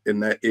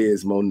 and that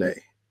is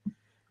Monet.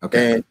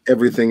 Okay. And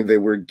everything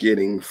that we're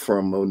getting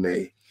from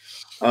Monet.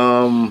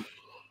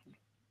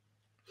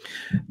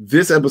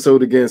 This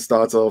episode again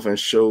starts off and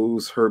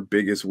shows her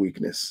biggest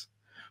weakness,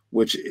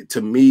 which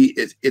to me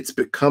it's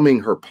becoming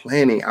her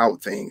planning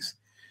out things.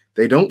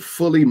 They don't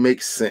fully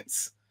make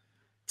sense.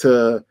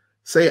 To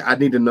say I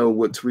need to know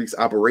what Tariq's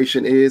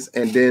operation is,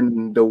 and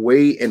then the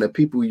way and the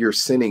people you're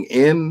sending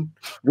in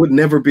would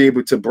never be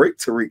able to break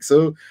Tariq.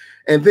 So,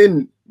 and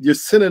then you're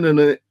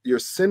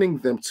sending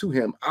them to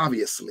him,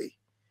 obviously.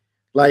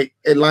 Like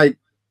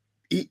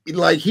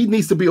he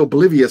needs to be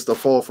oblivious to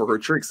fall for her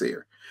tricks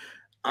here.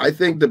 I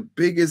think the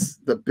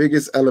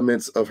biggest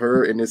elements of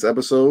her in this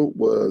episode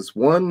was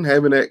one,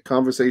 having that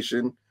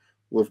conversation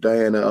with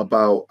Diana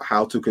about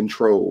how to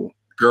control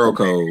girl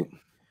code,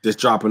 just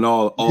dropping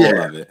all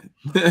of it.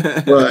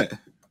 But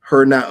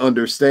her not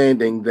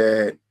understanding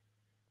that,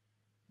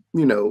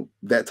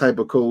 that type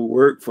of code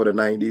worked for the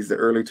 90s, the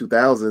early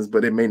 2000s,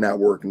 but it may not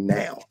work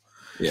now.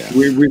 Yeah,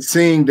 we're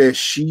seeing that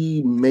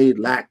she may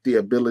lack the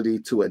ability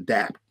to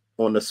adapt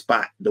on the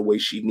spot the way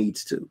she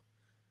needs to.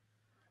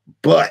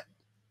 But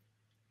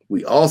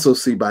we also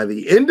see by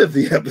the end of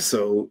the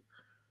episode,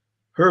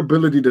 her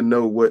ability to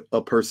know what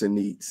a person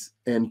needs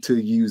and to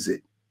use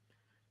it.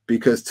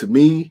 Because to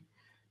me,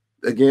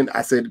 again,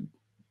 said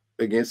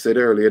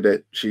earlier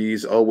that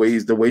she's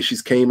always, the way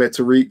she's came at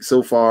Tariq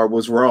so far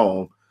was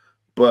wrong.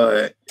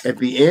 But at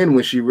the end,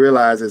 when she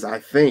realizes, I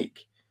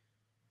think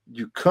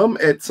you come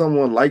at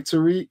someone like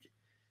Tariq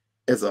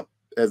as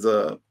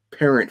a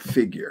parent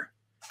figure.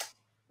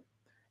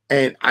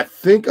 And I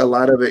think a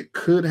lot of it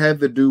could have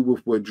to do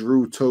with what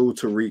Drew told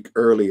Tariq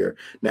earlier.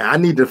 Now, I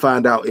need to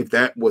find out if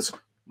that was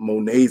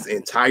Monet's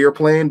entire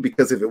plan,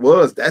 because if it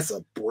was, that's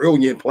a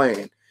brilliant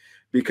plan.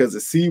 Because the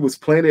seed was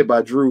planted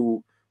by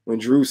Drew when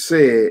Drew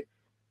said,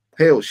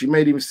 Hell, she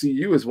might even see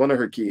you as one of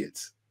her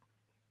kids.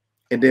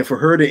 And then for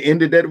her to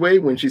end it that way,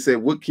 when she said,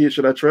 "What kid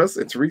should I trust?"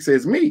 and Tariq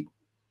says, "Me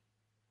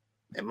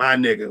and my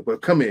nigga,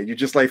 but come here, you're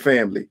just like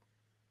family."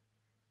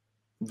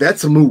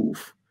 That's a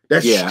move.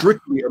 That's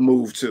strictly a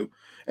move too.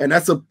 And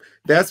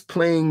that's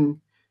playing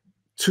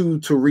to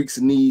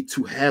Tariq's need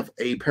to have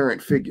a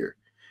parent figure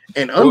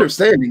and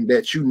understanding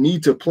that you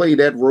need to play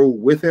that role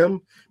with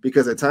him,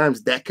 because at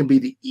times that can be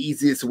the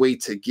easiest way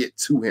to get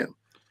to him.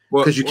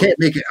 Because you can't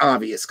make it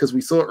obvious. Because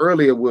we saw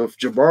earlier with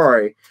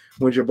Jabari,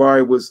 when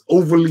Jabari was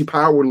overly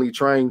powerfully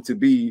trying to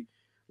be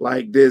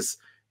like this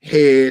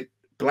head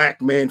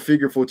black man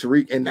figure for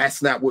Tariq, and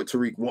that's not what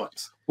Tariq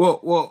wants.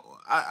 Well,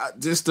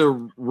 just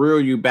to reel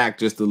you back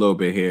just a little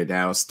bit here,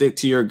 now stick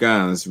to your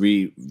guns.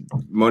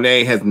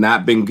 Monet has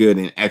not been good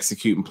in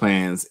executing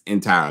plans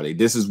entirely.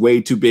 This is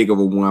way too big of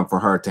a one for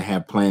her to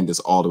have planned this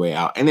all the way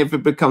out. And if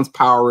it becomes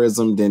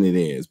powerism, then it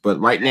is. But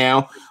right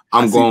now,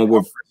 I'm going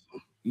with.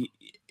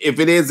 If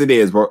it is, it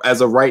is. But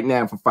as of right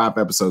now, for 5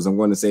 episodes, I'm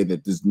going to say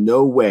that there's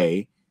no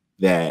way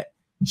that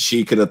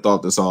she could have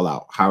thought this all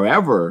out.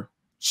 However,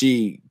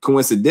 she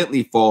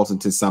coincidentally falls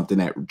into something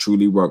that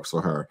truly works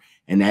for her.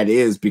 And that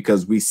is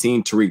because we've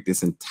seen Tariq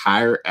this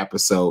entire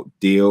episode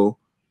deal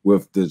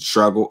with the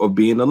struggle of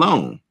being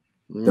alone.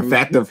 Mm-hmm. The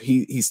fact of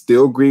he's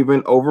still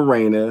grieving over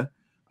Raina,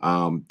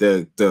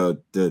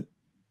 the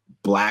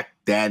black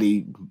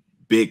daddy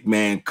big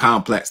man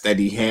complex that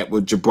he had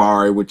with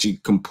Jabari, which he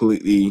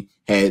completely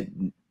had.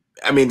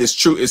 I mean, it's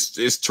true. It's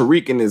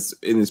Tariq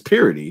in his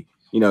purity.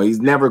 You know,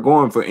 he's never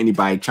going for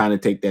anybody trying to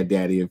take that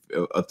daddy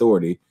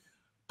authority.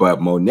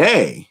 But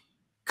Monet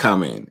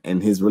coming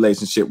and his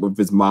relationship with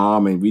his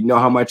mom, and we know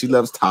how much he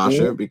loves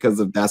Tasha because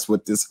of that's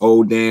what this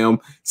whole damn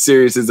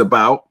series is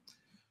about.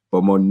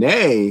 But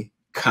Monet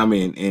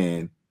coming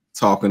in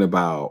talking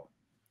about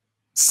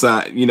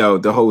son, you know,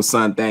 the whole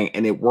son thing,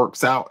 and it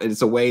works out.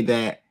 It's a way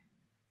that,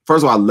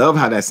 first of all, I love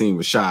how that scene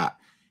was shot,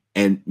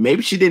 and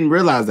maybe she didn't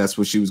realize that's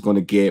what she was going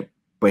to get.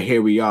 But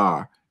here we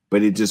are.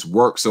 But it just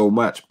works so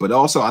much. But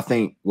also, I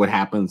think what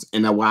happens,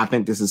 and why I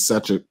think this is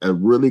such a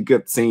really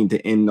good scene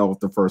to end off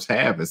the first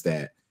half, is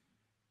that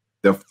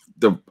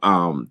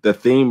the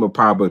theme of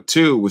Power Book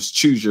 2 was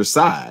choose your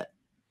side.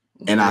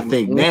 And I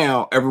think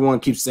now everyone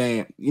keeps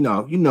saying, you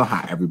know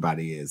how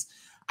everybody is.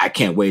 I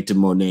can't wait till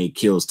Monet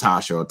kills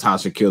Tasha or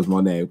Tasha kills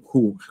Monet,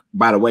 who,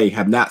 by the way,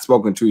 have not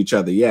spoken to each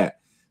other yet.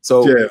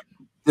 So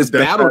this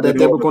battle that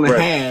they were going to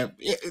have,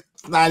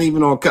 it's not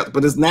even on cut,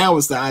 but it's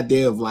the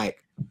idea of like,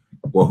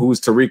 well,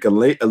 who's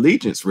Tariq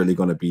allegiance really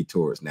going to be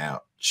towards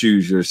now?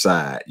 Choose your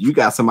side. You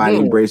got somebody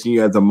embracing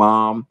you as a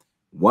mom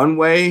one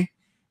way,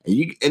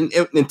 and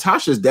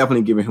Tasha's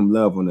definitely giving him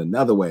love on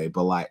another way.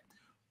 But like,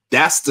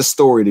 that's the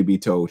story to be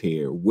told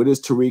here. What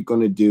is Tariq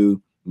going to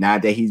do now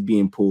that he's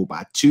being pulled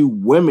by 2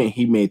 women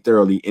he may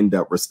thoroughly end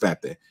up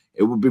respecting?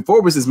 Before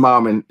it was his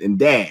mom and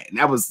dad, and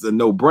that was a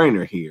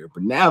no-brainer here.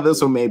 But now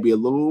this one may be a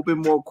little bit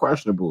more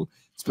questionable,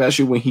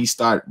 especially when he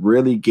start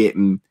really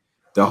getting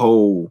the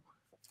whole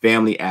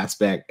family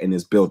aspect and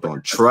is built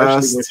on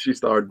trust. Especially when she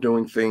started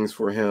doing things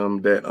for him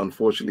that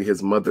unfortunately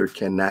his mother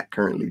cannot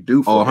currently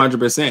do for him.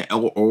 100%.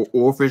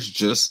 Or if it's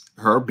just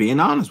her being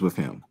honest with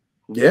him.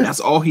 Yeah. That's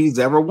all he's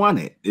ever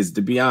wanted, is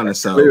to be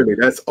honest. So clearly,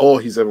 that's all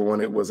he's ever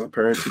wanted, was a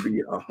parent to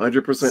be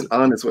 100%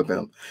 honest with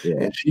him. Yeah.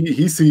 And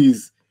he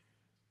sees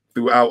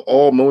throughout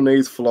all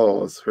Monet's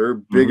flaws, her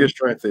biggest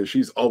strength is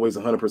she's always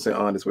 100%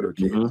 honest with her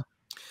kids.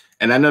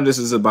 And I know this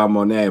is about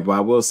Monet, but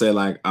I will say,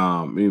 like,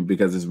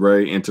 because it's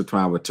very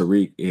intertwined with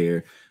Tariq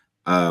here,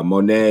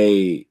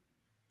 Monet,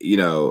 you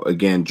know,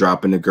 again,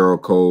 dropping the girl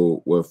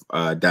code with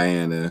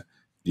Diana,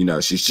 you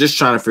know, she's just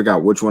trying to figure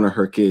out which one of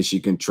her kids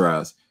she can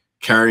trust.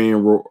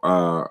 Carrying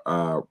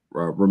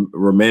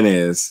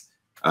Ramirez,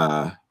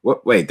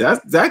 wait, did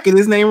I get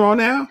his name wrong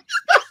now?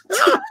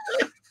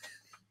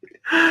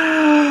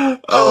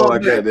 Oh my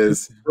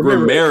goodness,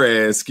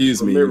 Ramirez.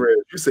 Excuse me.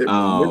 Ramirez. You said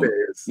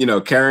Ramirez. You know,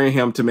 carrying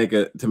him to make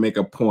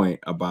a point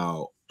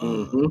about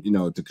you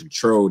know, the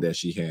control that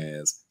she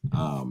has.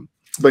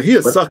 But he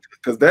a sucker,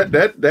 because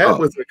that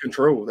was a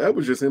control. That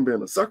was just him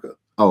being a sucker.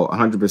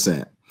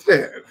 100%.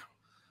 Yeah.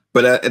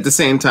 But at the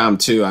same time,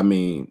 too, I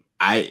mean,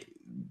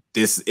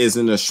 this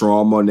isn't a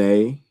strong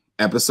Monet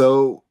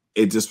episode.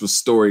 It just was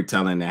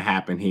storytelling that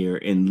happened here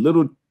in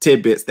little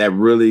tidbits that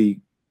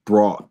really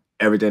brought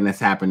everything that's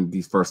happened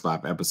these first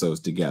 5 episodes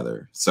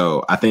together.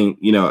 So I think,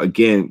 you know,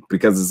 again,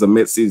 because it's a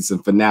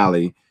mid-season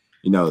finale,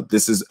 you know,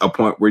 this is a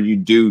point where you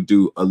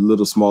do a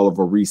little small of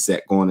a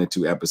reset going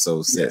into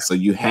episode 6. Yeah. So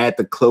you had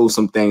to close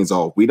some things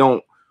off. We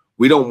don't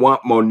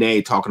want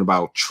Monet talking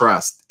about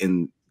trust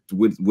and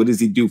what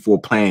does he do for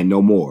a plan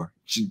no more.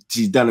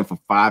 She's done it for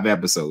 5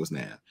 episodes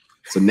now.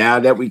 So now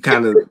that we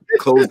kind of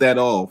close that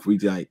off, we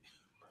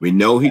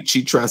know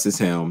she trusts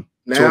him.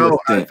 Now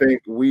I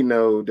think we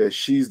know that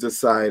she's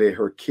decided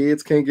her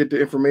kids can't get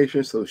the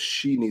information, so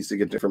she needs to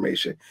get the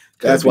information.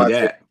 That's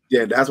why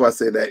that's why I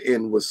said that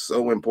end was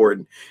so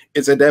important.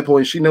 It's at that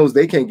point she knows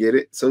they can't get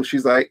it, so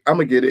she's like, I'm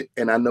gonna get it,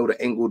 and I know the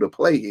angle to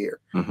play here,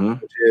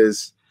 which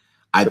is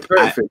the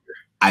parent figure.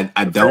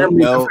 I don't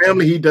know the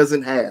family he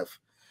doesn't have.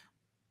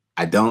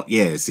 I don't.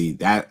 Yeah, see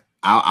that.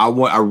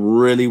 I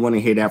really want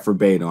to hear that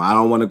verbatim. I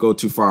don't want to go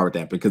too far with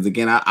that because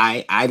again,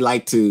 I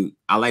like to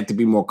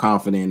be more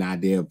confident in the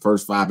idea of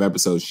first 5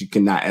 episodes she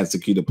cannot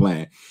execute a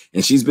plan,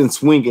 and she's been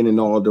swinging in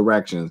all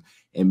directions,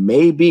 and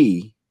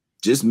maybe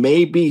just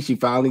maybe she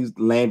finally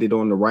landed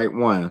on the right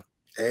one.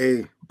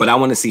 Hey, but I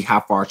want to see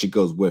how far she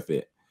goes with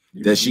it.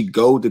 Does she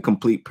go the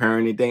complete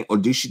parenting thing, or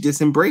do she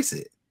just embrace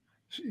it?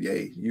 Yeah,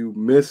 you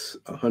miss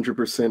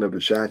 100% of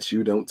the shots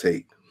you don't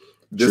take.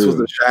 This was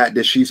a shot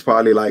that she's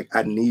probably like,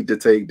 I need to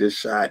take this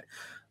shot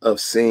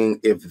of seeing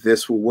if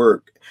this will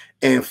work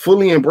and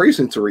fully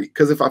embracing Tariq.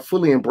 Because if I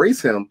fully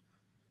embrace him,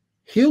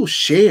 he'll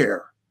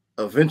share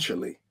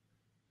eventually.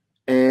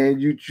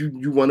 And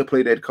you want to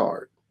play that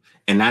card.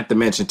 And not to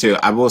mention too,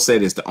 I will say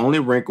this: the only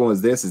wrinkle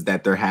is this is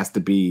that there has to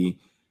be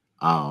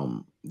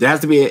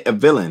a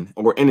villain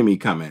or enemy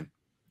coming.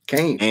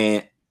 Cain.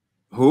 And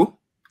who?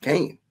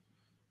 Cain.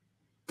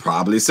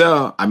 Probably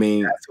so. I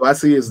mean, that's what I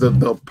see as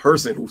the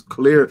person who's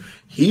clear.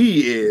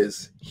 He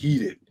is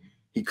heated.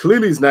 He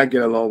clearly is not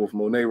getting along with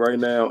Monet right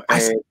now.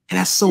 And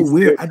that's so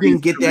weird. I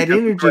didn't get that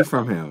energy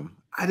from him.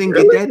 I didn't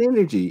get that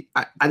energy.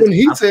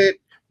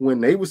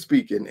 When they were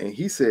speaking and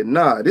he said,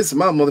 nah, this is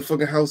my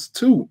motherfucking house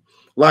too.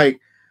 Like,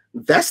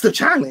 that's the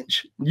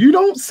challenge. You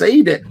don't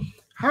say that.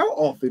 How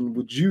often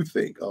would you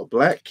think a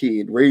black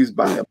kid raised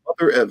by a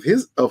mother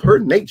of her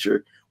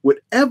nature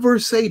would ever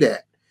say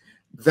that?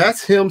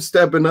 That's him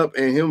stepping up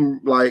and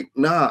him like,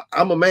 nah,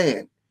 I'm a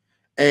man.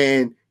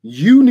 And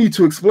you need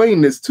to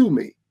explain this to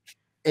me.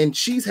 And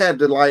she's had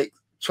to like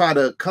try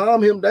to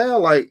calm him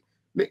down, like,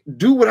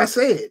 do what I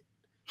said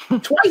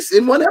twice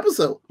in one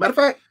episode. Matter of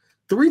fact,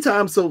 3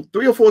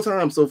 or 4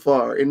 times so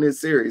far in this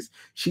series,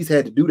 she's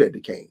had to do that to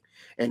Cain.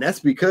 And that's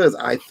because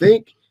I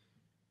think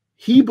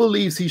he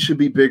believes he should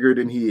be bigger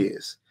than he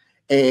is.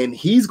 And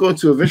he's going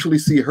to eventually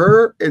see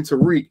her and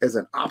Tariq as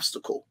an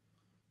obstacle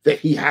that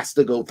he has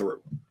to go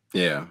through.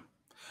 Yeah.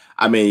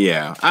 I mean,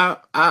 yeah.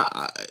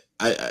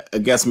 I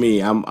guess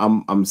me,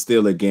 I'm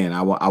still again.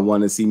 I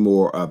want to see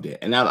more of it.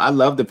 And I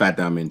love the fact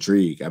that I'm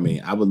intrigued. I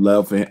mean, I would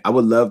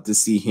love to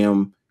see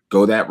him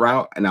go that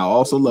route. And I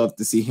also love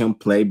to see him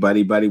play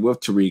buddy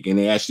with Tariq and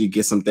they actually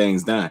get some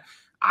things done.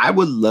 I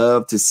would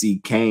love to see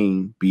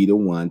Cain be the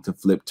one to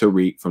flip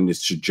Tariq from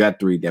this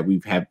trajectory that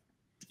we've had,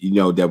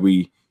 that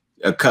we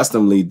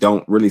accustomedly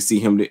don't really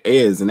see him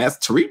as. And that's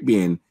Tariq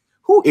being,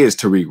 who is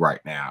Tariq right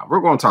now?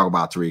 We're going to talk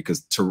about Tariq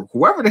because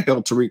whoever the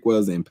hell Tariq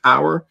was in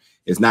Power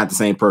is not the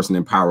same person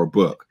in Power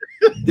book.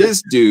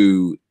 This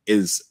dude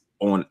is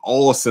on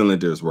all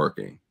cylinders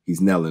working. He's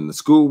nailing the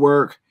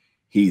schoolwork.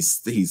 He's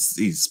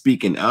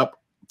speaking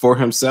up for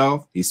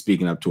himself. He's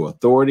speaking up to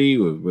authority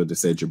with the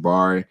said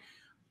Jabari.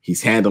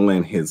 He's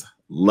handling his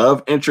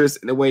love interest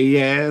in the way he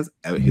has.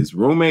 His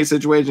roommate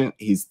situation,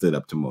 he stood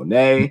up to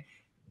Monet.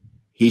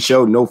 He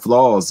showed no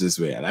flaws this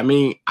way. I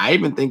mean, I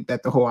even think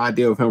that the whole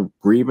idea of him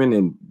grieving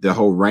and the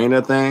whole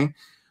Raina thing,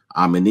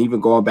 and even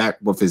going back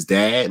with his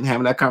dad and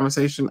having that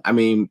conversation. I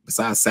mean,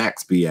 besides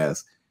Sax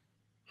BS,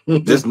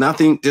 there's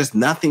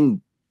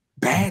nothing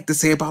bad to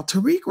say about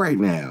Tariq right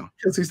now.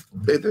 Because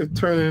they're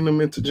turning him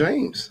into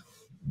James.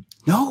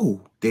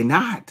 No, they're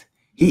not.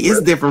 He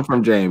is different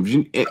from James.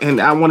 And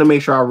I want to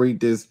make sure I read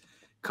this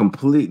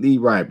completely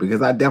right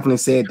because I definitely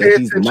said that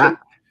he's not.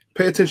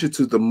 Pay attention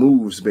to the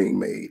moves being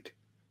made.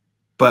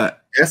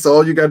 But that's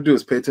all you got to do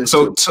is pay attention.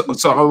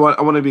 So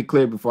I want to be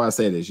clear before I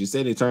say this. You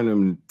say they turned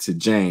him to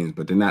James,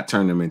 but they're not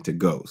turning him into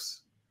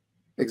Ghost.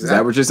 Exactly. Is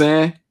that what you're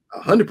saying?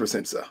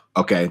 100% so.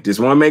 Okay,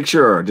 just want to make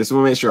sure.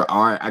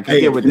 All right, I can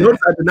get with that.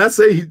 I did not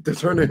say they're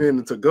turning him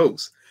into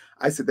Ghost.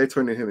 I said they're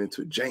turning him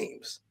into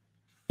James.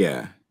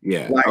 Yeah.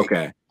 Like,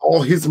 okay.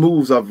 All his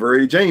moves are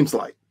very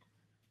James-like.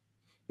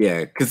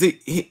 Yeah, because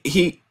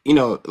he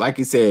like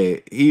you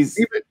said,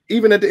 he's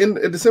even at the end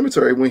of the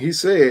cemetery when he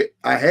said,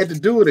 "I had to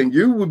do it, and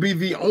you would be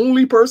the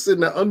only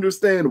person to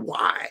understand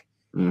why."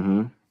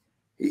 Mm-hmm.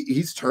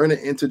 He's turning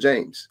into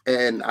James,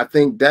 and I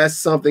think that's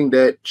something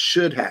that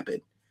should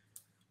happen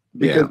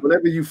because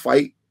whenever you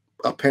fight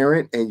a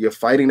parent and you're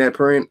fighting that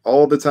parent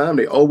all the time,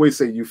 they always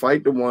say you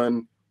fight the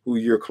one who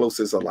you're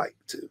closest alike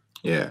to.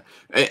 Yeah,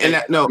 and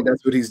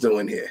that's what he's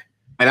doing here.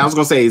 And I was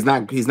gonna say he's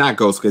not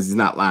Ghost because he's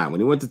not lying.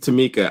 When he went to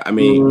Tamika, I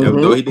mean,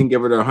 though he didn't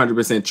give her the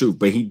 100% truth,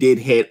 but he did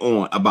head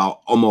on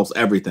about almost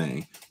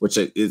everything, which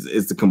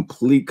is the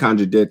complete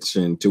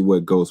contradiction to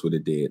what Ghost would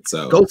have did.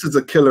 So Ghost is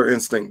a killer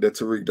instinct that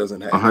Tariq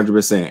doesn't have.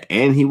 100%,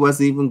 and he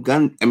wasn't even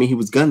gun. I mean, he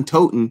was gun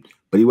toting,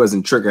 but he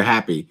wasn't trigger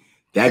happy.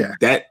 That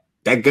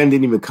gun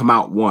didn't even come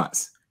out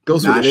once.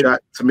 Ghost would have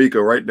shot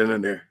Tamika right then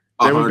and there.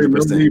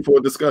 100%. No need for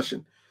a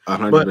discussion.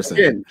 100%. But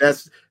again,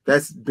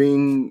 that's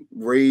being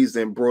raised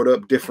and brought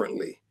up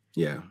differently.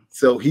 Yeah.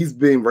 So he's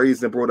being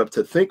raised and brought up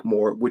to think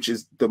more, which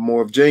is the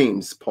more of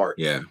James' part.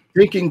 Yeah.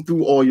 Thinking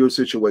through all your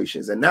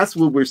situations. And that's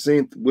what we're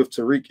seeing with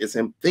Tariq is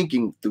him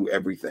thinking through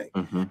everything.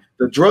 Mm-hmm.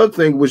 The drug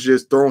thing was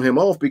just throwing him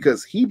off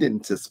because he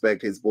didn't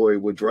suspect his boy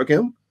would drug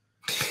him.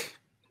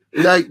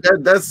 Like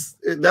that's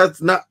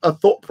not a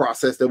thought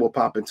process that will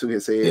pop into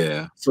his head.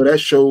 Yeah. So that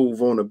showed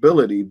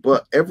vulnerability.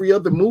 But every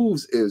other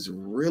moves is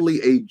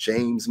really a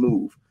James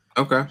move.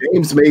 Okay.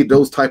 James made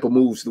those type of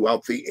moves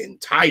throughout the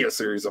entire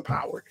series of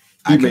Power.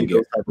 He made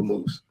those type of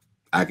moves.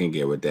 I can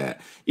get with that.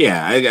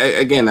 Yeah.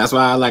 Again, that's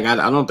why I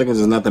don't think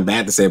there's nothing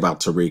bad to say about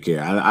Tariq here.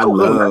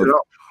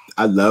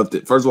 I loved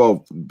it. First of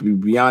all,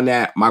 beyond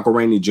that, Michael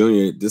Rainey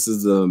Jr., this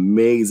is an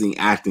amazing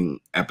acting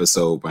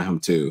episode by him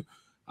too,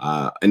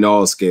 in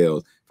all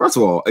scales. First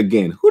of all,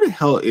 again, who the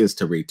hell is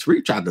Tariq?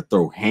 Tariq tried to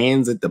throw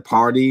hands at the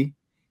party.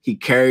 He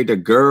carried a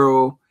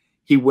girl.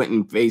 He went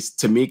and faced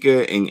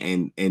Tamika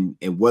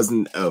and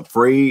wasn't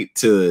afraid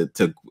to.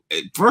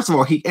 First of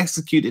all, he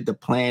executed the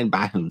plan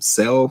by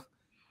himself.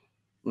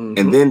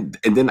 And then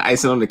the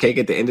icing on the cake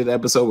at the end of the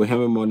episode with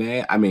him and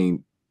Monet. I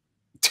mean,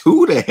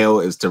 who the hell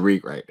is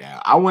Tariq right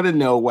now? I want to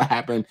know what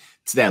happened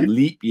to that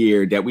leap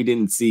year that we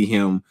didn't see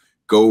him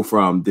go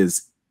from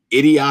this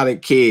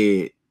idiotic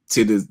kid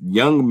to this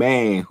young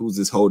man who's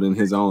just holding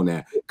his own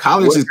now.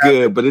 College is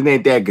good, but it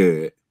ain't that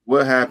good.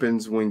 What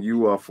happens when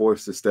you are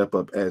forced to step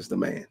up as the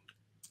man?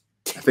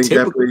 I think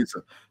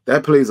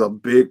that plays a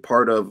big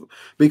part of,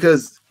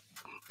 because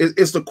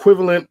it's the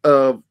equivalent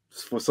of,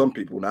 for some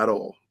people, not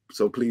all.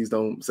 So please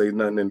don't say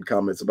nothing in the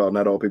comments about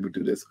not all people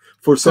do this.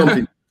 For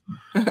some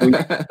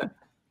people,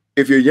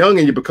 if you're young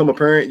and you become a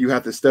parent, you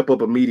have to step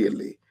up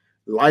immediately.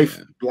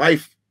 Life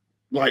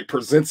like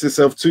presents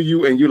itself to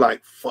you, and you're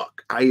like,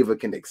 "Fuck! I either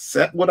can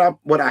accept what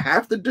I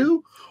have to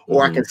do,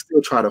 or I can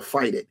still try to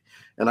fight it."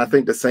 And I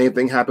think the same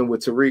thing happened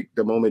with Tariq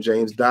the moment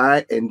James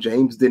died, and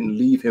James didn't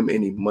leave him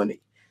any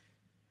money.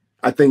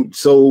 I think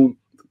so.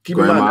 Keep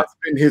in mind, that's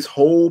been his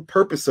whole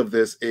purpose of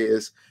this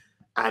is,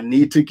 I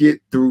need to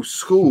get through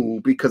school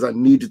because I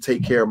need to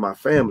take care of my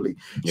family.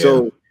 Yeah.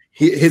 So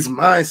his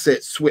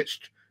mindset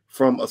switched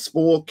from a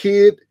spoiled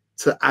kid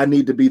to, I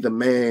need to be the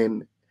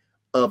man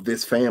of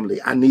this family.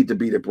 I need to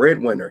be the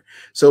breadwinner.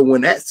 So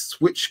when that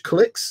switch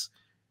clicks,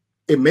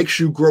 it makes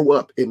you grow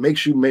up. It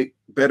makes you make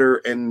better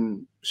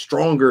and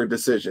stronger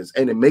decisions,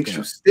 and it makes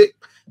you stick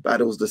by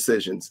those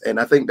decisions. And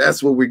I think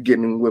that's what we're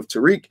getting with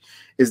Tariq,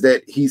 is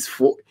that he's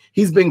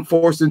being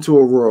forced into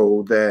a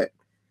role that,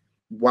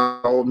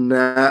 while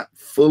not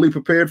fully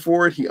prepared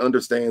for it, he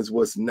understands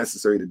what's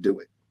necessary to do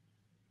it.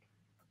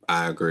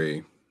 I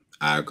agree.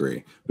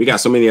 We got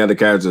so many other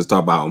characters to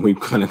talk about, and we're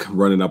kind of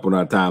running up on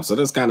our time. So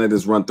let's kind of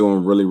just run through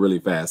them really, really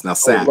fast. Now,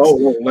 Sax.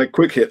 Like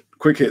quick hit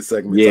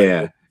segments.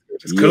 Yeah.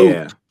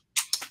 Cool.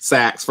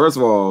 Sax. First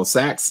of all,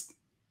 Sax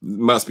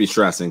must be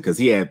stressing because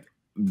he had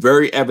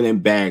very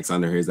evident bags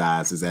under his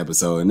eyes this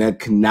episode, and that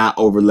cannot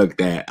overlook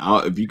that.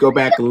 If you go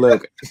back and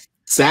look,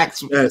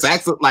 Sax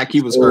looked like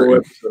he was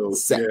hurting.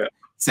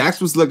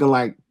 Sax was looking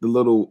like the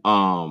little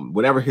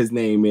whatever his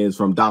name is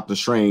from Doctor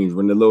Strange,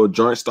 when the little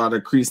joint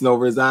started creasing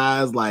over his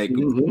eyes. Like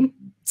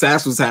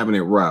Sax was having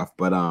it rough,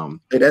 but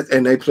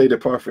and they played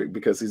it perfect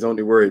because he's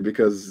only worried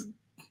because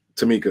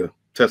Tamika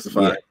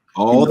testified.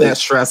 All that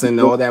stressing,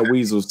 all that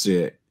weasel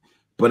shit.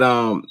 But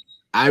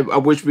I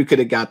wish we could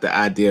have got the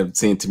idea of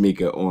seeing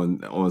Tamika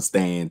on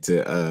stand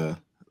to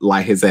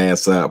light his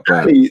ass up.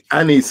 But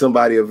I need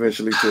somebody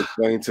eventually to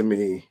explain to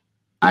me.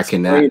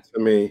 Explain to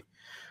me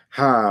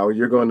how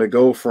you're going to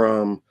go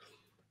from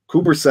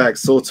Cooper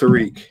Sax to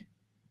Tariq,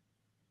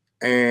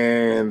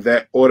 and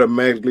that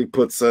automatically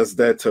puts us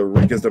that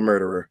Tariq is the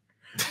murderer.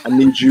 I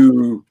need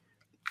you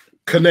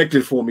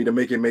connected for me to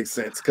make it make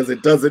sense, because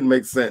it doesn't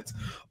make sense.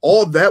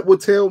 All that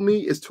would tell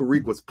me is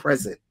Tariq was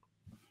present.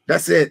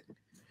 That's it.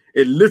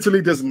 It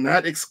literally does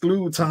not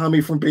exclude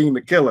Tommy from being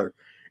the killer.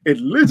 It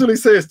literally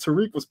says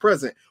Tariq was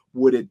present.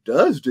 What it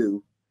does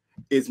do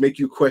is make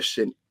you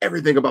question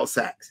everything about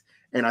Sax.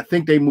 And I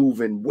think they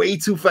moving way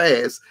too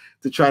fast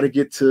to try to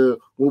get to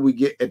what we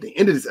get at the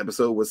end of this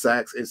episode with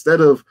Sax,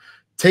 instead of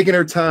taking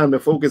her time to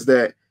focus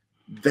that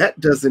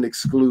doesn't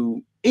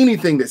exclude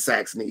anything that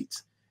Sax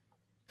needs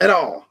at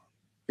all.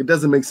 It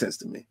doesn't make sense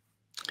to me.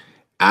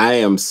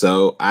 First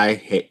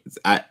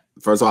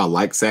of all, I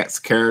like Sax's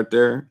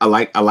character. I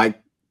like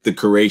the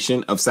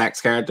creation of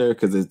Sax's character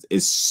because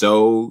it's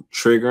so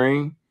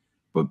triggering.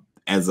 But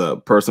as a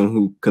person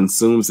who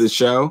consumes this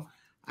show,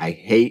 I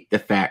hate the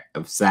fact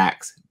of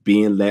Sax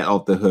being let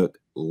off the hook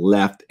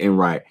left and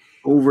right.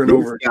 Over and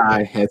over. This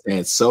guy has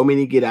had so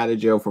many get out of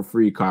jail for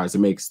free cards. It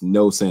makes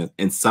no sense.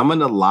 And some of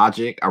the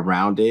logic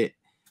around it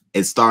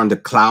is starting to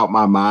cloud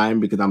my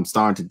mind, because I'm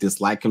starting to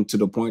dislike him to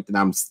the point that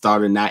I'm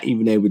starting not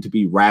even able to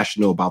be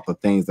rational about the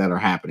things that are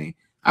happening.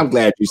 I'm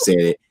glad you said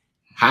it.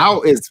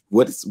 How is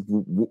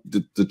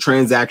the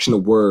transaction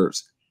of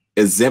words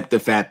exempt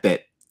the fact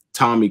that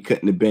Tommy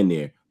couldn't have been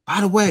there?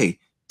 By the way,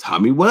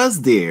 Tommy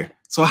was there.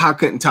 So how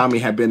couldn't Tommy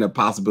have been a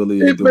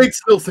possibility? It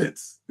makes no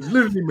sense. It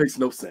literally makes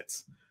no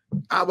sense.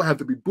 I would have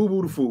to be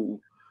boo-boo the fool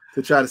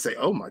to try to say,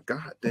 oh my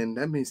God, then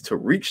that means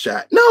Tariq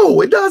shot.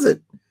 No, it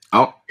doesn't.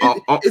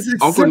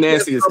 Uncle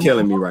Nancy is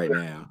killing me right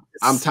now.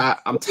 I'm tired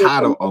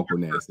of Uncle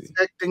Nancy.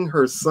 Protecting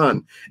her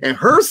son. And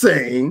her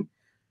saying,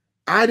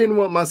 I didn't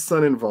want my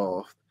son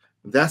involved.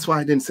 That's why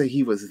I didn't say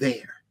he was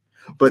there.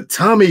 But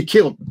Tommy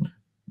killed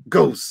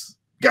Ghost.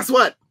 guess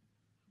what?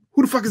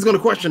 Who the fuck is going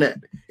to question that?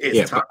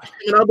 Is Tommy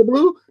coming out of the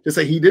blue to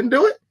say he didn't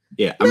do it?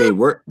 Yeah, I mean,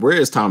 where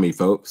is Tommy,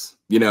 folks?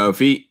 If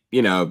he,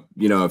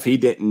 if he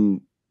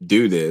didn't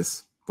do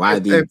this, why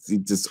did he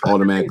just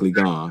automatically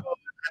gone?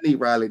 I need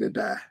Riley to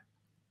die.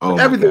 Oh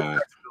everything my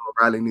God.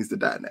 Riley needs to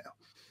die now.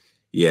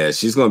 Yeah,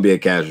 she's gonna be a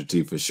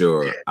casualty for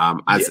sure. Yeah.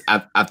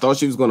 I thought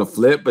she was gonna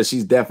flip, but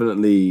she's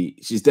definitely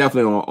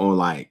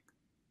on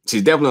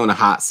the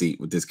hot seat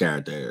with this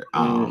character.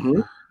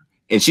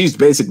 And she's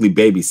basically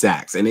baby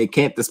Sax, and they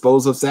can't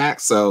dispose of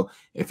Sax. So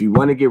if you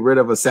want to get rid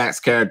of a Sax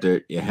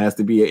character, it has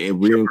to be a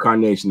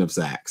reincarnation of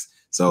Sax.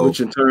 So which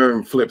in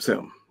turn flips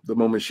him the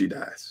moment she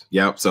dies.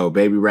 Yep. So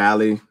baby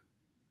Riley.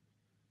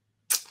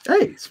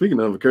 Hey, speaking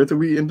of a character,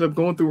 we ended up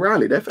going through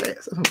Riley that fast.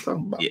 That's what I'm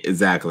talking about. Yeah,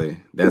 exactly.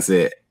 That's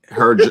it.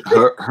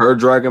 Her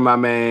drugging my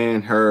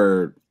man,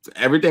 her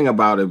everything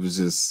about it was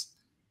just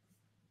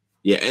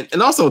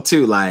and also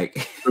too,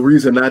 like, the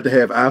reason not to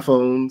have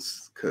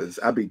iPhones, because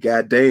I'd be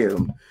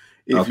goddamn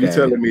if you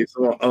telling me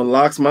someone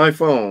unlocks my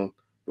phone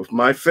with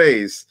my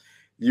face,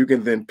 you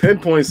can then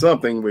pinpoint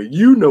something where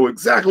you know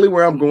exactly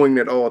where I'm going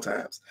at all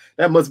times.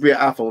 That must be an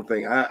iPhone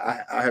thing.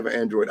 I have an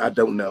Android. I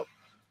don't know,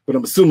 but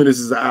I'm assuming this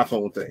is an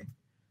iPhone thing.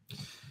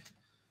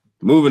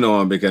 Moving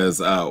on, because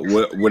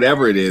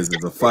whatever it is a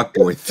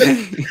fuckboy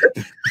thing.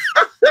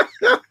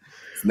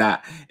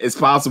 It's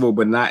possible,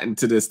 but not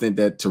to the extent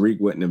that Tariq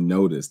wouldn't have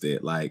noticed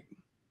it. Like,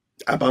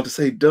 I'm about to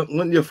say,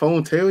 wouldn't your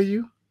phone tell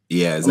you?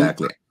 Yeah,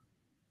 exactly.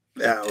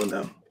 I don't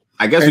know.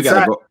 I guess we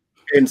gotta go.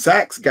 And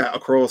Sax got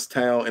across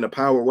town in a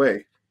power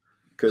way,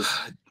 because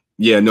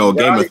Game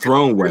of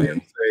Thrones way.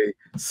 Say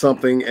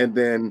something, and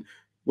then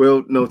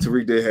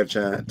Tariq did have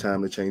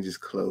time to change his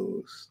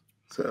clothes,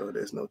 so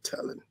there's no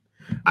telling.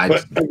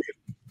 But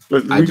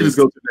we just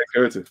go to that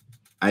character.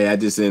 I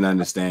just didn't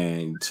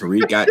understand.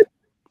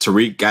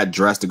 Tariq got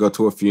dressed to go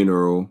to a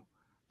funeral.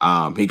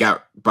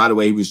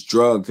 He was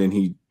drugged, and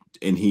he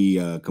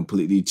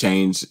completely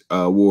changed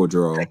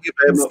wardrobe.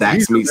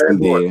 Sax meets him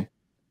there.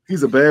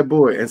 He's a bad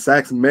boy, and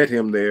Sax met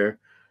him there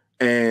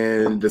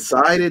and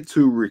decided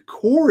to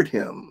record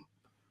him,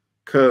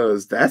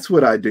 because that's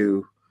what I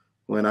do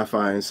when I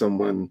find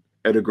someone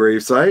at a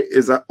gravesite.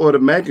 Is I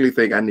automatically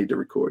think I need to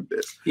record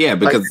this. Yeah,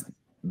 because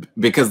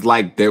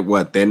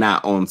they're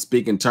not on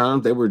speaking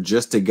terms. They were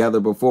just together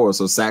before,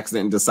 so Sax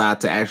didn't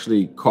decide to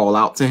actually call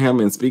out to him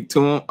and speak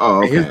to him. Oh,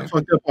 okay. Here's the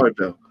fucked up part,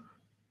 though.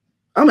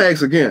 I'm gonna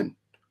ask again.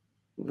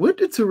 What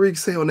did Tariq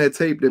say on that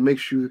tape that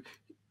makes you?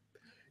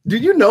 Do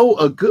you know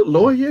a good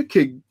lawyer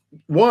could?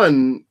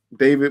 One,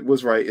 David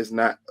was right. It's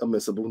not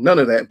admissible. None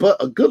of that.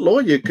 But a good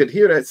lawyer could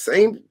hear that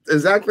same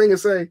exact thing and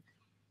say,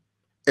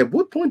 "At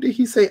what point did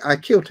he say I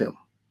killed him?"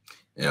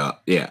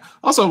 Yeah.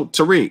 Also,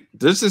 Tariq,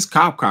 there's this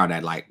cop car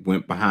that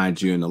went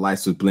behind you and the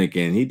lights was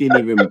blinking. He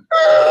didn't even.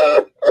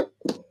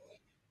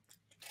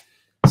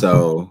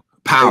 So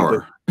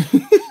power.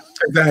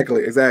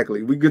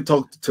 Exactly. We could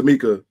talk to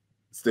Tamika.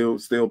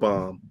 Still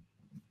bomb.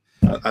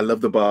 I love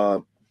the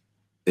bob.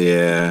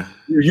 Yeah.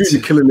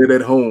 You're killing it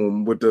at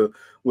home with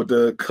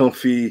the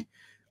comfy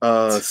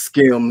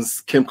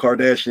Skims Kim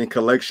Kardashian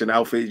collection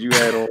outfit you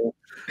had on.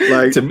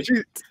 Like,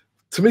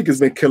 Tamika's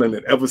been killing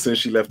it ever since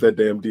she left that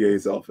damn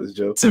DA's office,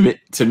 Joe.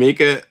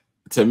 Tamika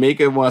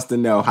wants to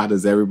know, how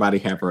does everybody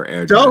have her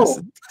address?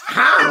 Joe,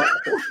 how?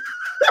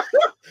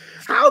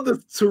 How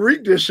does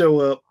Tariq just show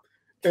up?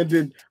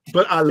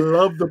 But I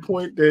love the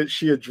point that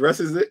she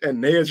addresses it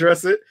and they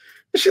address it.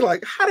 She's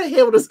like, how the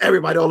hell does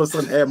everybody all of a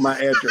sudden have my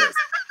address?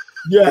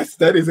 Yes,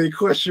 that is a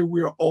question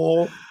we're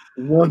all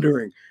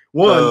wondering.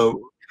 One,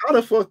 how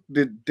the fuck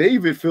did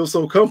David feel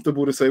so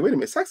comfortable to say, wait a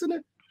minute, Sax in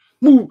there?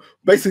 Move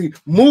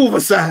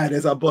aside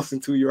as I bust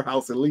into your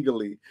house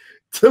illegally.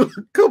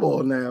 Come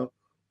on now.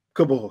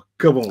 Come on.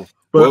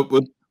 But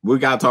we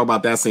gotta talk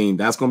about that scene.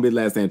 That's gonna be the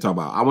last thing to talk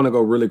about. I want to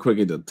go really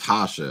quickly to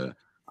Tasha.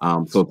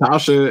 So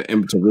Tasha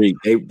and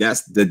Tariq,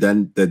 that's the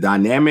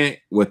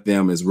dynamic with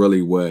them is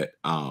really what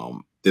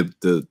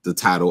the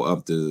title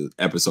of the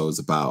episode is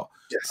about.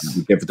 Yes.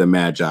 Be careful the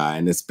Magi,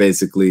 and it's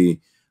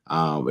basically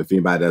if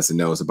anybody doesn't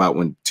know, it's about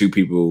when two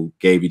people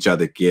gave each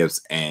other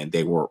gifts and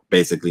they were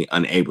basically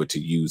unable to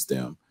use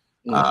them.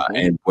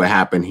 And what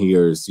happened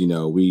here is,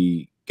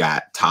 we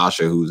got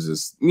Tasha, who's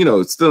just,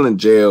 still in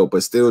jail,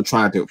 but still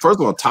trying to.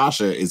 First of all,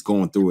 Tasha is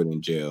going through it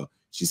in jail.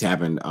 She's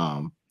having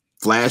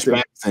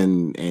flashbacks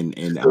and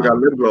still got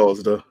lip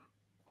gloss though.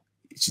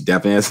 She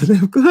definitely has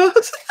lip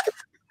gloss.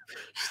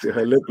 Still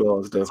her lip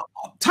gloss though.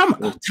 Time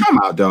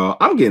out, dog.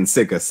 I'm getting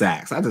sick of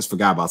Sax. I just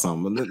forgot about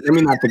something. Let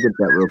me not forget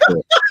that real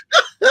quick.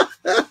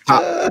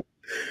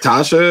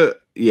 Tasha,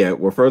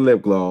 with her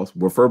lip gloss,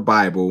 with her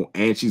Bible,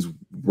 and she's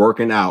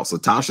working out. So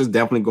Tasha's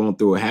definitely going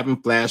through it, having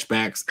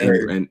flashbacks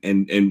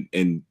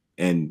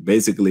and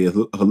basically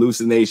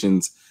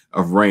hallucinations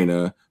of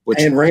Raina.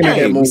 And Raina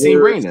had more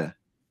words.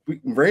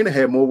 Raina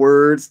had more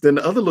words than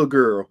the other little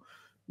girl.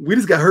 We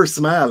just got her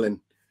smiling.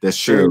 That's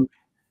true.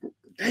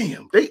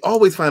 Damn, they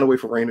always find a way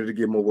for Raina to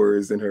get more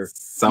words than her.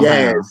 Somehow.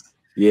 Yaz.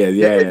 Yeah.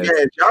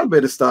 Y'all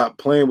better stop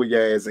playing with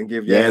Yaz and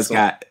give Yaz.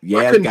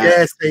 Yaz couldn't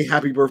Yaz say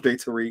happy birthday,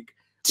 Tariq?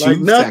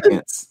 2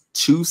 seconds.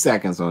 2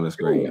 seconds on the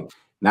screen.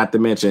 Not to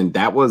mention,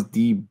 that was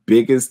the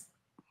biggest,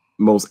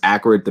 most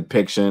accurate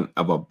depiction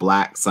of a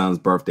black son's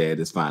birthday at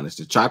its finest.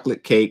 The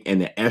chocolate cake and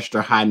the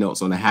extra high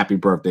notes on the happy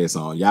birthday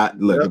song. Y'all,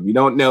 look, if you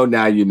don't know,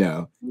 now you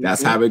know.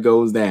 That's how it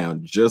goes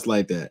down, just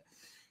like that.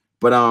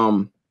 But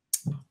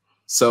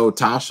so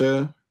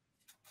Tasha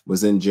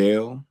was in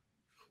jail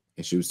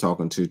and she was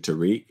talking to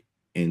Tariq,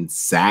 and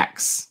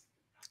Saxe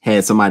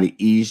had somebody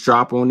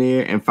eavesdrop on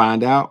there and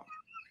find out.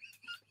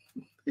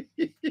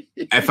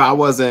 If I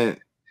wasn't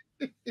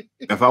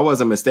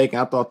mistaken,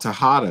 I thought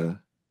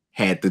Tejada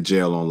had the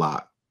jail on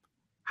lock.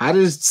 How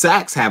does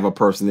Saxe have a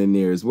person in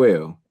there as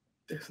well?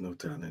 There's no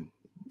telling.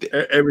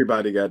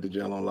 Everybody got the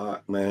jail on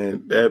lock,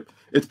 man.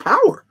 It's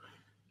power.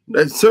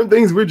 There's certain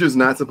things we're just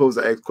not supposed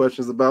to ask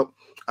questions about.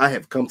 I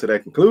have come to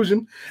that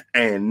conclusion,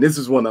 and this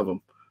is one of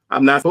them.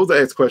 I'm not supposed to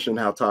ask questions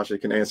how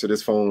Tasha can answer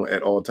this phone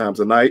at all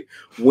times of night.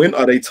 When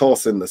are they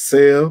tossing the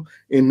cell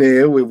in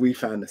there where we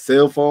find the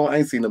cell phone? I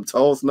ain't seen them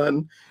toss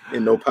nothing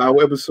in no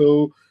Power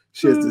episode.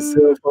 She has the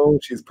cell phone.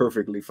 She's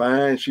perfectly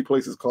fine. She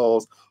places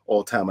calls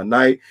all time of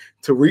night.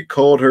 Tariq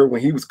called her when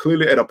he was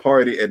clearly at a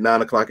party at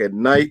 9 o'clock at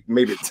night,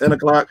 maybe at 10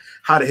 o'clock.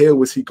 How the hell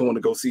was he going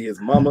to go see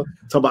his mama?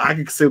 Talk about, I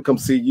can still come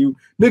see you.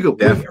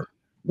 Nigga,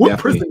 what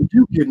prison are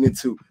you getting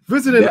into?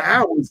 Visiting the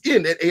hours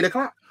in at 8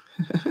 o'clock.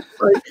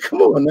 Like,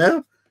 come on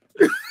now.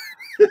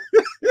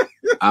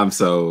 I'm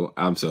so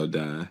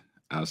done.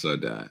 I'm so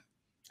done.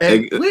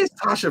 And where's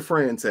Tasha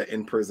friends at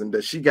in prison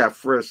that she got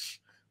fresh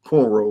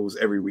cornrows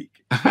every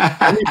week?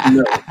 I need to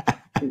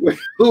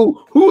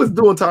know who is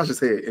doing Tasha's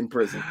hair in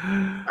prison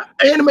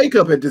and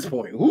makeup at this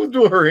point. Who's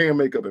doing her hair and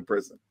makeup in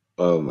prison?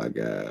 Oh my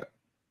god!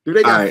 Do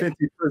they got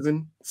 50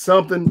 prison?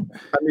 Something.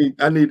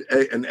 I need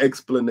an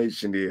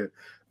explanation here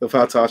of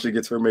how Tasha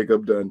gets her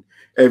makeup done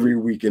every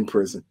week in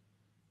prison.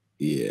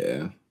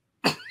 Yeah.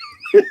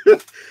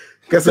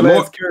 Guess the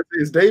last character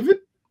is David.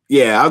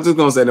 Yeah, I was just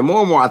gonna say, the more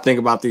and more I think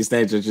about these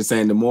things that you're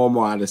saying, the more and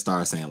more I just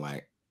start saying,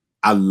 like,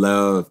 I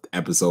loved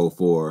episode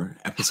 4,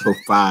 episode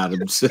 5.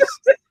 I'm just the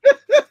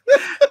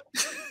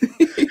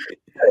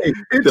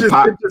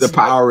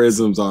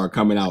powerisms are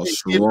coming out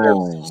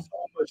strong. So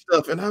much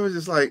stuff, and I was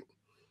just like,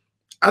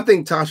 I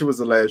think Tasha was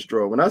the last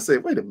straw. When I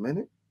said, wait a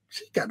minute,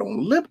 she got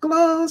on lip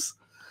gloss,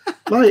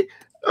 like.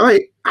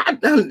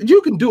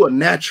 You can do a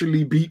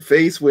naturally beat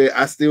face where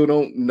I still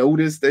don't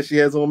notice that she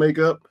has on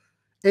makeup,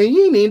 and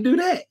you didn't do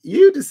that.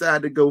 You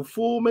decided to go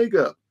full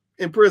makeup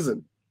in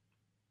prison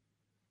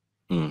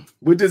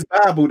with this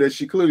Bible that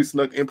she clearly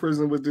snuck in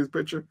prison with this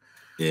picture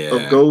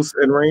of Ghost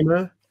and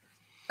Raina.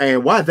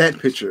 And why that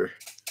picture?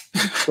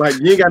 Like,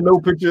 you ain't got no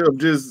picture of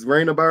just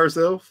Raina by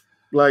herself,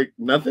 like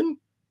nothing.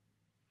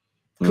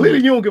 Clearly,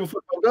 you don't give a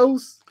fuck about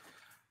Ghost.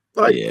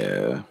 Like,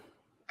 I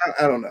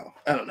don't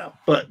know,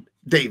 but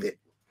David.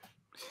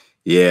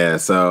 Yeah,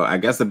 so I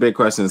guess the big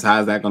question is, how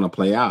is that going to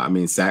play out? I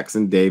mean, Saxe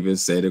and David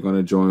say they're going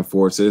to join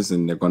forces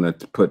and they're going to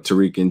put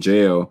Tariq in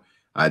jail.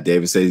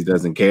 David says he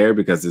doesn't care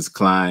because his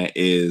client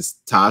is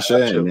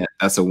Tasha, and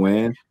that's a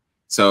win.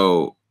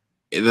 So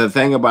the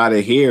thing about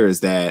it here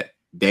is that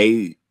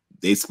they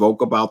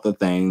spoke about the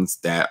things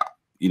that,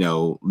 you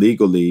know,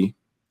 legally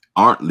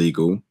aren't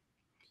legal,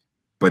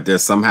 but they're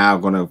somehow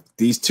going to,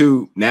 these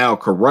two now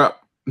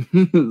corrupt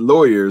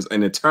lawyers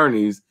and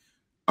attorneys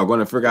are going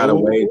to figure out a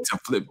way to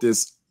flip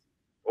this.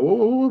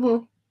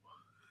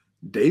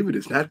 David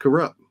is not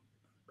corrupt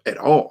at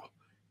all.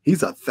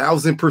 He's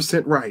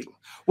 1,000% right.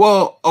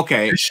 Well,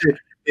 okay.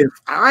 If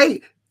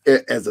I,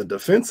 as a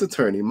defense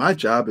attorney, my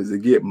job is to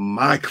get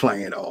my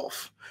client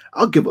off.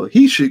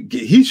 He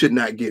should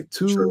not get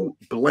two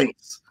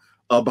blanks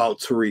about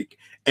Tariq.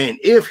 And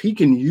if he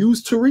can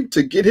use Tariq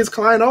to get his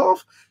client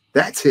off,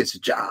 that's his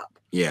job.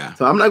 Yeah.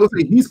 So I'm not gonna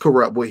say he's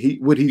corrupt. What he's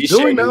doing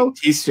shady. now,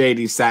 he's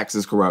shady. Saxe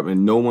is corrupt,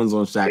 and no one's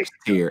on Saxe's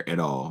tier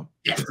at all.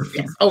 Yes.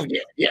 Oh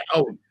yeah.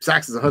 Oh,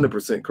 Saxe is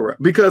 100%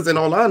 corrupt. Because in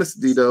all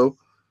honesty, though,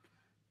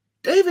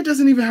 David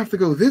doesn't even have to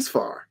go this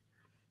far.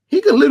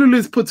 He can literally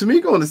just put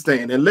Tamika on the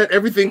stand and let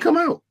everything come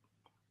out.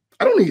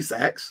 I don't need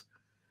Saxe.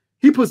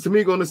 He puts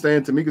Tamika on the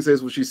stand. Tamika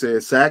says what she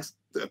says. Saxe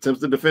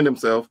attempts to defend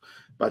himself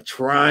by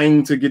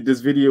trying to get this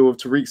video of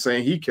Tariq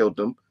saying he killed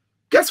him.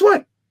 Guess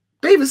what?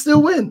 David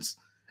still wins.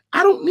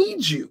 I don't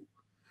need you.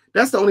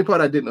 That's the only part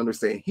I didn't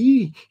understand.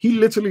 He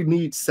literally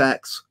needs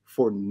Saxe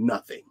for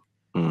nothing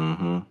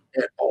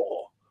at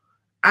all.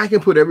 I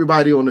can put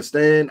everybody on the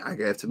stand. I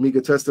got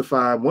Tamika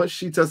testify. Once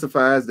she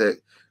testifies that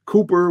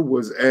Cooper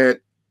was at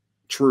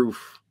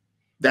truth,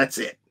 that's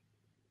it.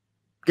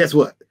 Guess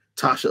what?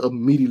 Tasha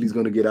immediately is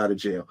going to get out of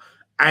jail.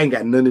 I ain't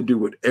got nothing to do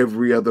with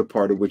every other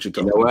part of what you're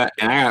talking about.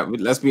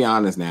 And let's be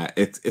honest now.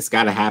 It's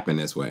got to happen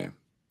this way.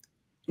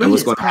 And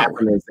what's going to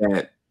happen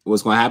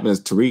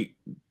is Tariq,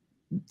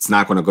 it's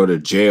not going to go to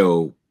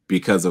jail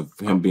because of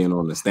him being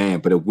on the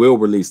stand, but it will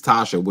release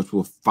Tasha, which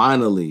will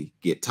finally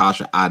get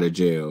Tasha out of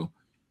jail,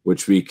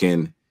 which we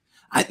can,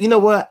 you know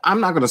what?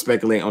 I'm not going to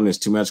speculate on this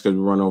too much because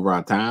we run over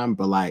our time,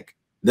 but like,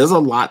 there's a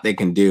lot they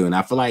can do. And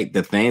I feel like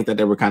the things that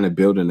they were kind of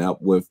building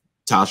up with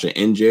Tasha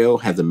in jail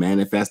hasn't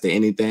manifested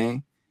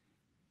anything,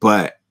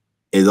 but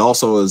it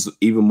also is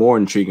even more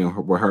intriguing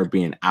with her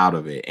being out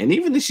of it. And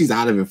even if she's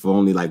out of it for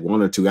only like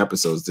 1 or 2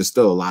 episodes, there's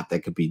still a lot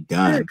that could be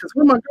done. Yeah, because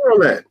where my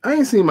girl at? I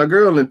ain't seen my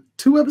girl in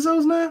 2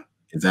 episodes now.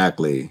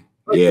 Exactly.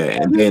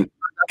 Yeah, and then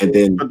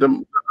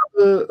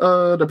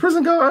the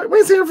prison guard, we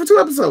ain't seen her for 2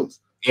 episodes.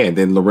 Yeah, and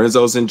then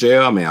Lorenzo's in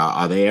jail. I mean,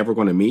 are they ever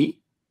going to meet?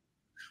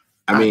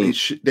 I mean, they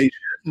shouldn't,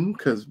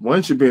 because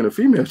one should be in a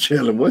female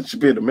jail and one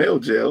should be in a male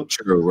jail.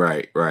 True,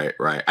 right.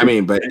 I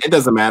mean, but it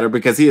doesn't matter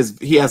because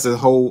he has a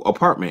whole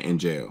apartment in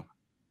jail.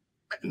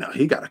 No,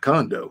 he got a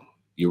condo.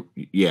 And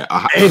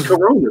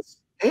Coronas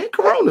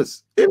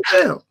in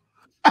jail.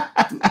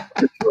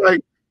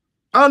 Like,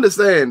 I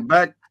understand.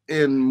 Back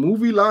in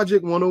movie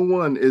logic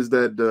 101 is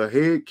that the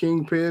head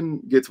kingpin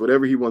gets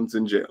whatever he wants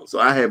in jail.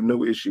 So I have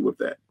no issue with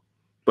that.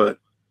 But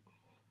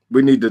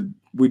we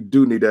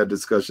do need to have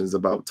discussions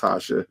about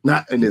Tasha,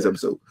 not in this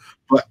episode,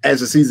 but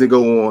as the season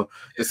go on,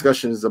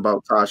 discussions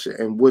about Tasha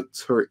and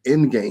what's her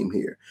end game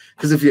here.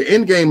 Because if your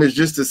end game is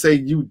just to say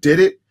you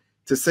did it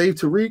to save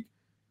Tariq,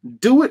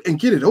 do it and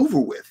get it over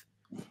with.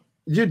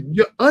 You're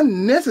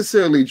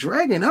unnecessarily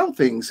dragging out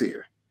things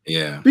here.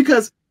 Yeah.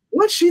 Because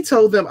once she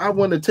told them I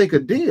want to take a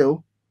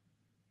deal,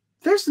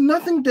 there's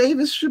nothing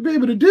Davis should be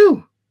able to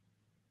do.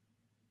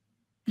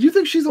 You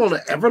think she's going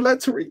to ever let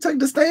Tariq take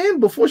the stand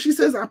before she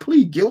says I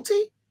plead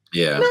guilty?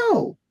 Yeah.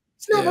 No,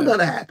 it's never going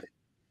to happen.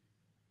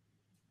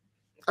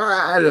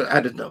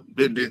 I just know.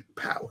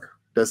 Power.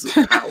 That's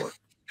power.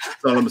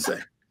 That's all I'm going to say.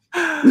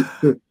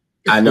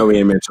 I know we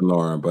ain't mentioned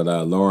Lauren, but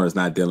Lauren's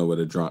not dealing with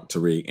a drunk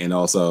Tariq. And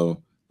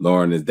also,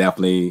 Lauren is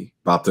definitely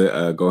about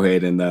to go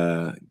ahead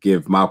and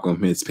give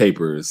Malcolm his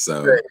papers.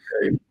 So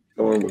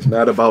Lauren was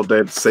not about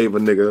that save a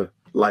nigga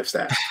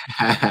lifestyle.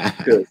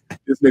 Because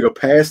this nigga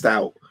passed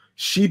out.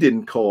 She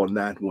didn't call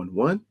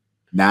 911.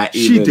 Not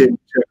even. She didn't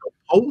check a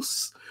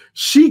pulse.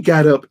 She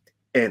got up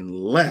and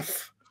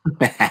left.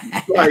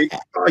 Like,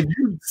 are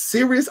you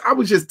serious? I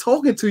was just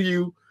talking to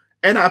you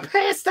and I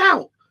passed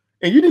out.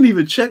 And you didn't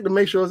even check to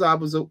make sure I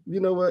was, you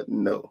know what?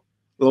 No.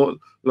 Lauren,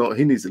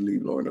 he needs to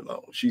leave Lauren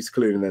alone. She's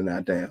clearly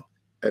not down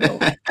at all.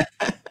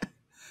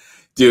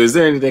 Dude, is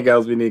there anything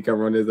else we need to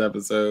cover on this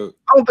episode?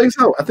 I don't think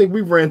so. I think we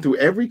ran through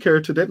every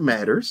character that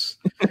matters.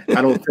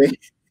 I don't think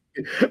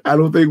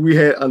we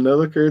had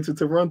another character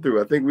to run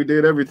through. I think we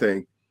did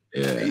everything.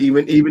 Yeah.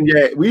 Even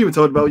Yaz. We even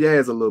talked about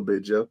Yaz a little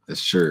bit, Joe.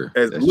 That's true.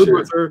 As little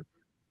as her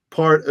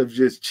part of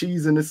just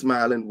cheesing and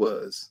smiling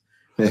was.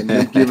 And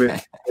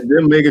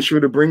them making sure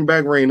to bring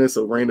back Raina,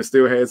 so Raina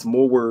still has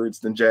more words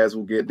than Jazz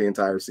will get the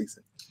entire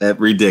season. That's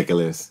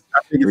ridiculous. I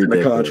think it's in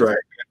the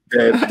contract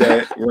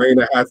that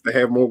Raina has to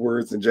have more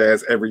words than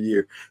Jazz every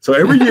year. So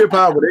every year,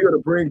 Power, they're going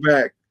to bring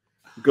back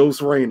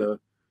Ghost Raina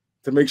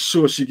to make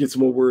sure she gets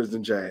more words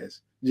than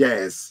Jazz.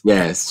 Yes,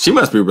 she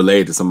must be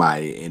related to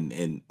somebody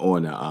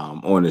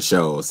on the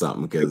show or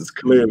something, because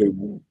clearly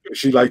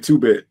she like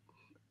 2-Bit.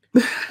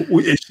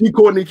 Is she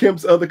Courtney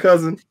Kemp's other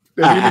cousin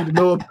that we need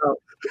to know about?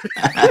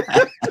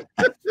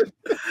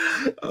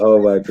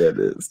 Oh my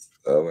goodness.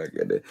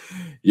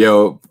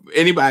 Yo,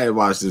 anybody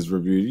watch this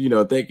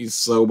review, thank you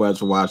so much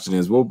for watching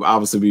this. We'll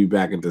obviously be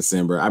back in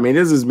December. I mean,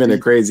 this has been a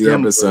crazy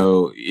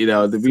episode. We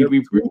going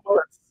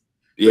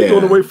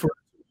away for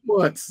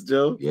months,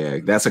 Joe. Yeah,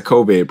 that's a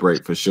COVID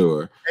break for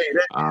sure. Hey,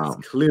 that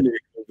is clearly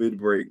a COVID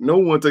break. No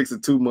one takes a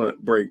 2-month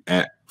break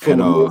from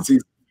the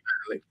season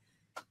finale.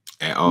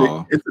 At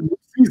all. It's a new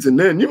season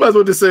then. You might as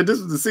well just say this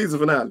is the season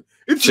finale.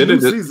 It's a new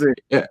season.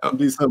 Yeah,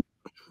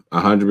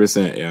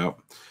 100%. Yeah.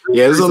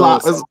 Yeah, there's a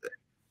lot.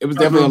 It was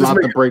definitely a lot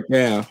to break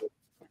down.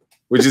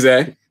 What'd you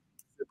say?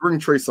 Bring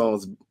Trey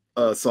Songz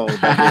song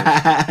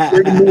back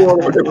in. Bring more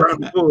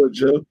around the board,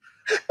 Joe.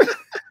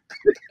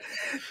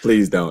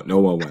 Please don't. No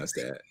one wants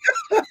that.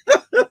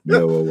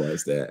 No one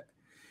wants that.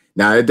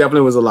 Now, it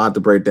definitely was a lot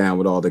to break down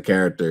with all the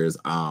characters.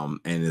 And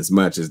as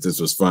much as this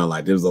was fun,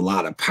 like there was a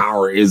lot of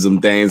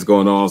powerism things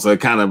going on. So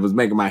it kind of was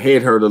making my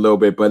head hurt a little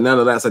bit. But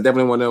nonetheless, I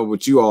definitely want to know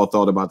what you all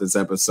thought about this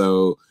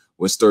episode.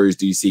 What stories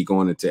do you see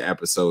going into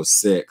episode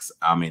 6?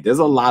 I mean, there's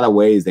a lot of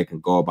ways they can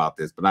go about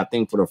this, but I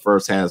think for the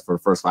first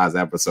 5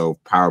 episodes,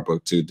 Power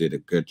Book 2 did a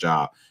good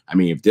job. I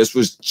mean, if this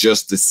was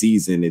just the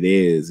season it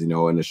is, in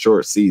a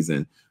short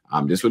season,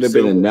 this would have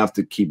been enough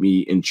to keep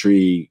me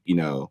intrigued,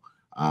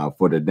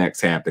 for the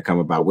next half to come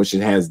about, which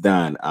it has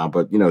done.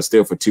 But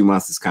still for 2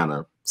 months, it's kind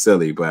of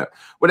silly, but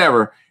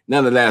whatever.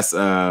 Nonetheless,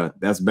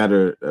 that's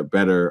better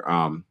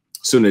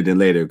sooner than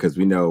later, because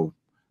we know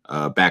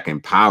back in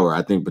Power,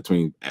 I think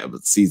between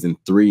season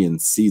 3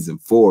 and season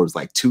 4 was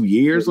like 2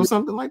 years or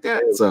something like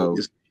that. So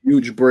it's a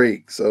huge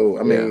break. So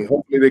I mean,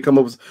 hopefully they come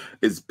up with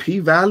is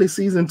P-Valley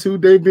season 2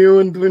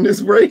 debuting during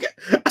this break.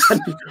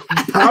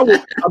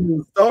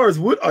 Stars,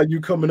 what are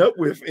you coming up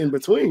with in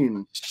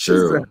between?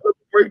 Sure. This is a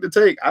break to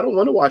take. I don't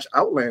want to watch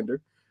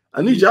Outlander.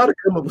 I need y'all to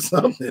come up with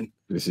something.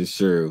 This is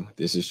true.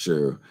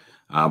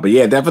 But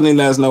yeah, definitely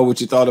let us know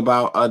what you thought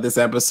about this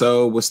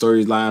episode. What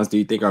storylines do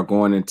you think are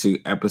going into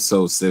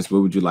episode 6?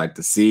 What would you like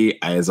to see?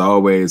 As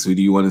always, who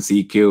do you want to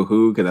see kill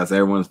who? Because that's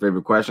everyone's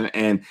favorite question.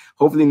 And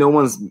hopefully no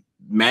one's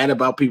mad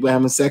about people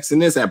having sex in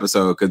this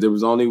episode because there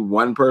was only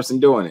one person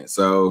doing it.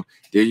 So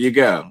there you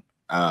go.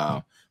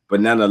 But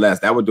nonetheless,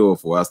 that would do it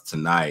for us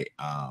tonight.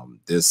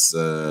 This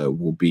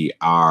will be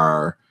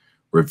our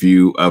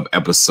review of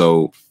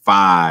episode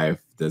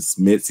 5, the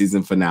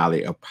mid-season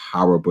finale of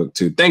Power Book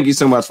 2. Thank you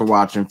so much for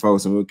watching,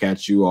 folks, and we'll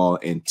catch you all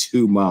in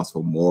 2 months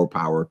for more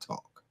Power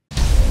Talk.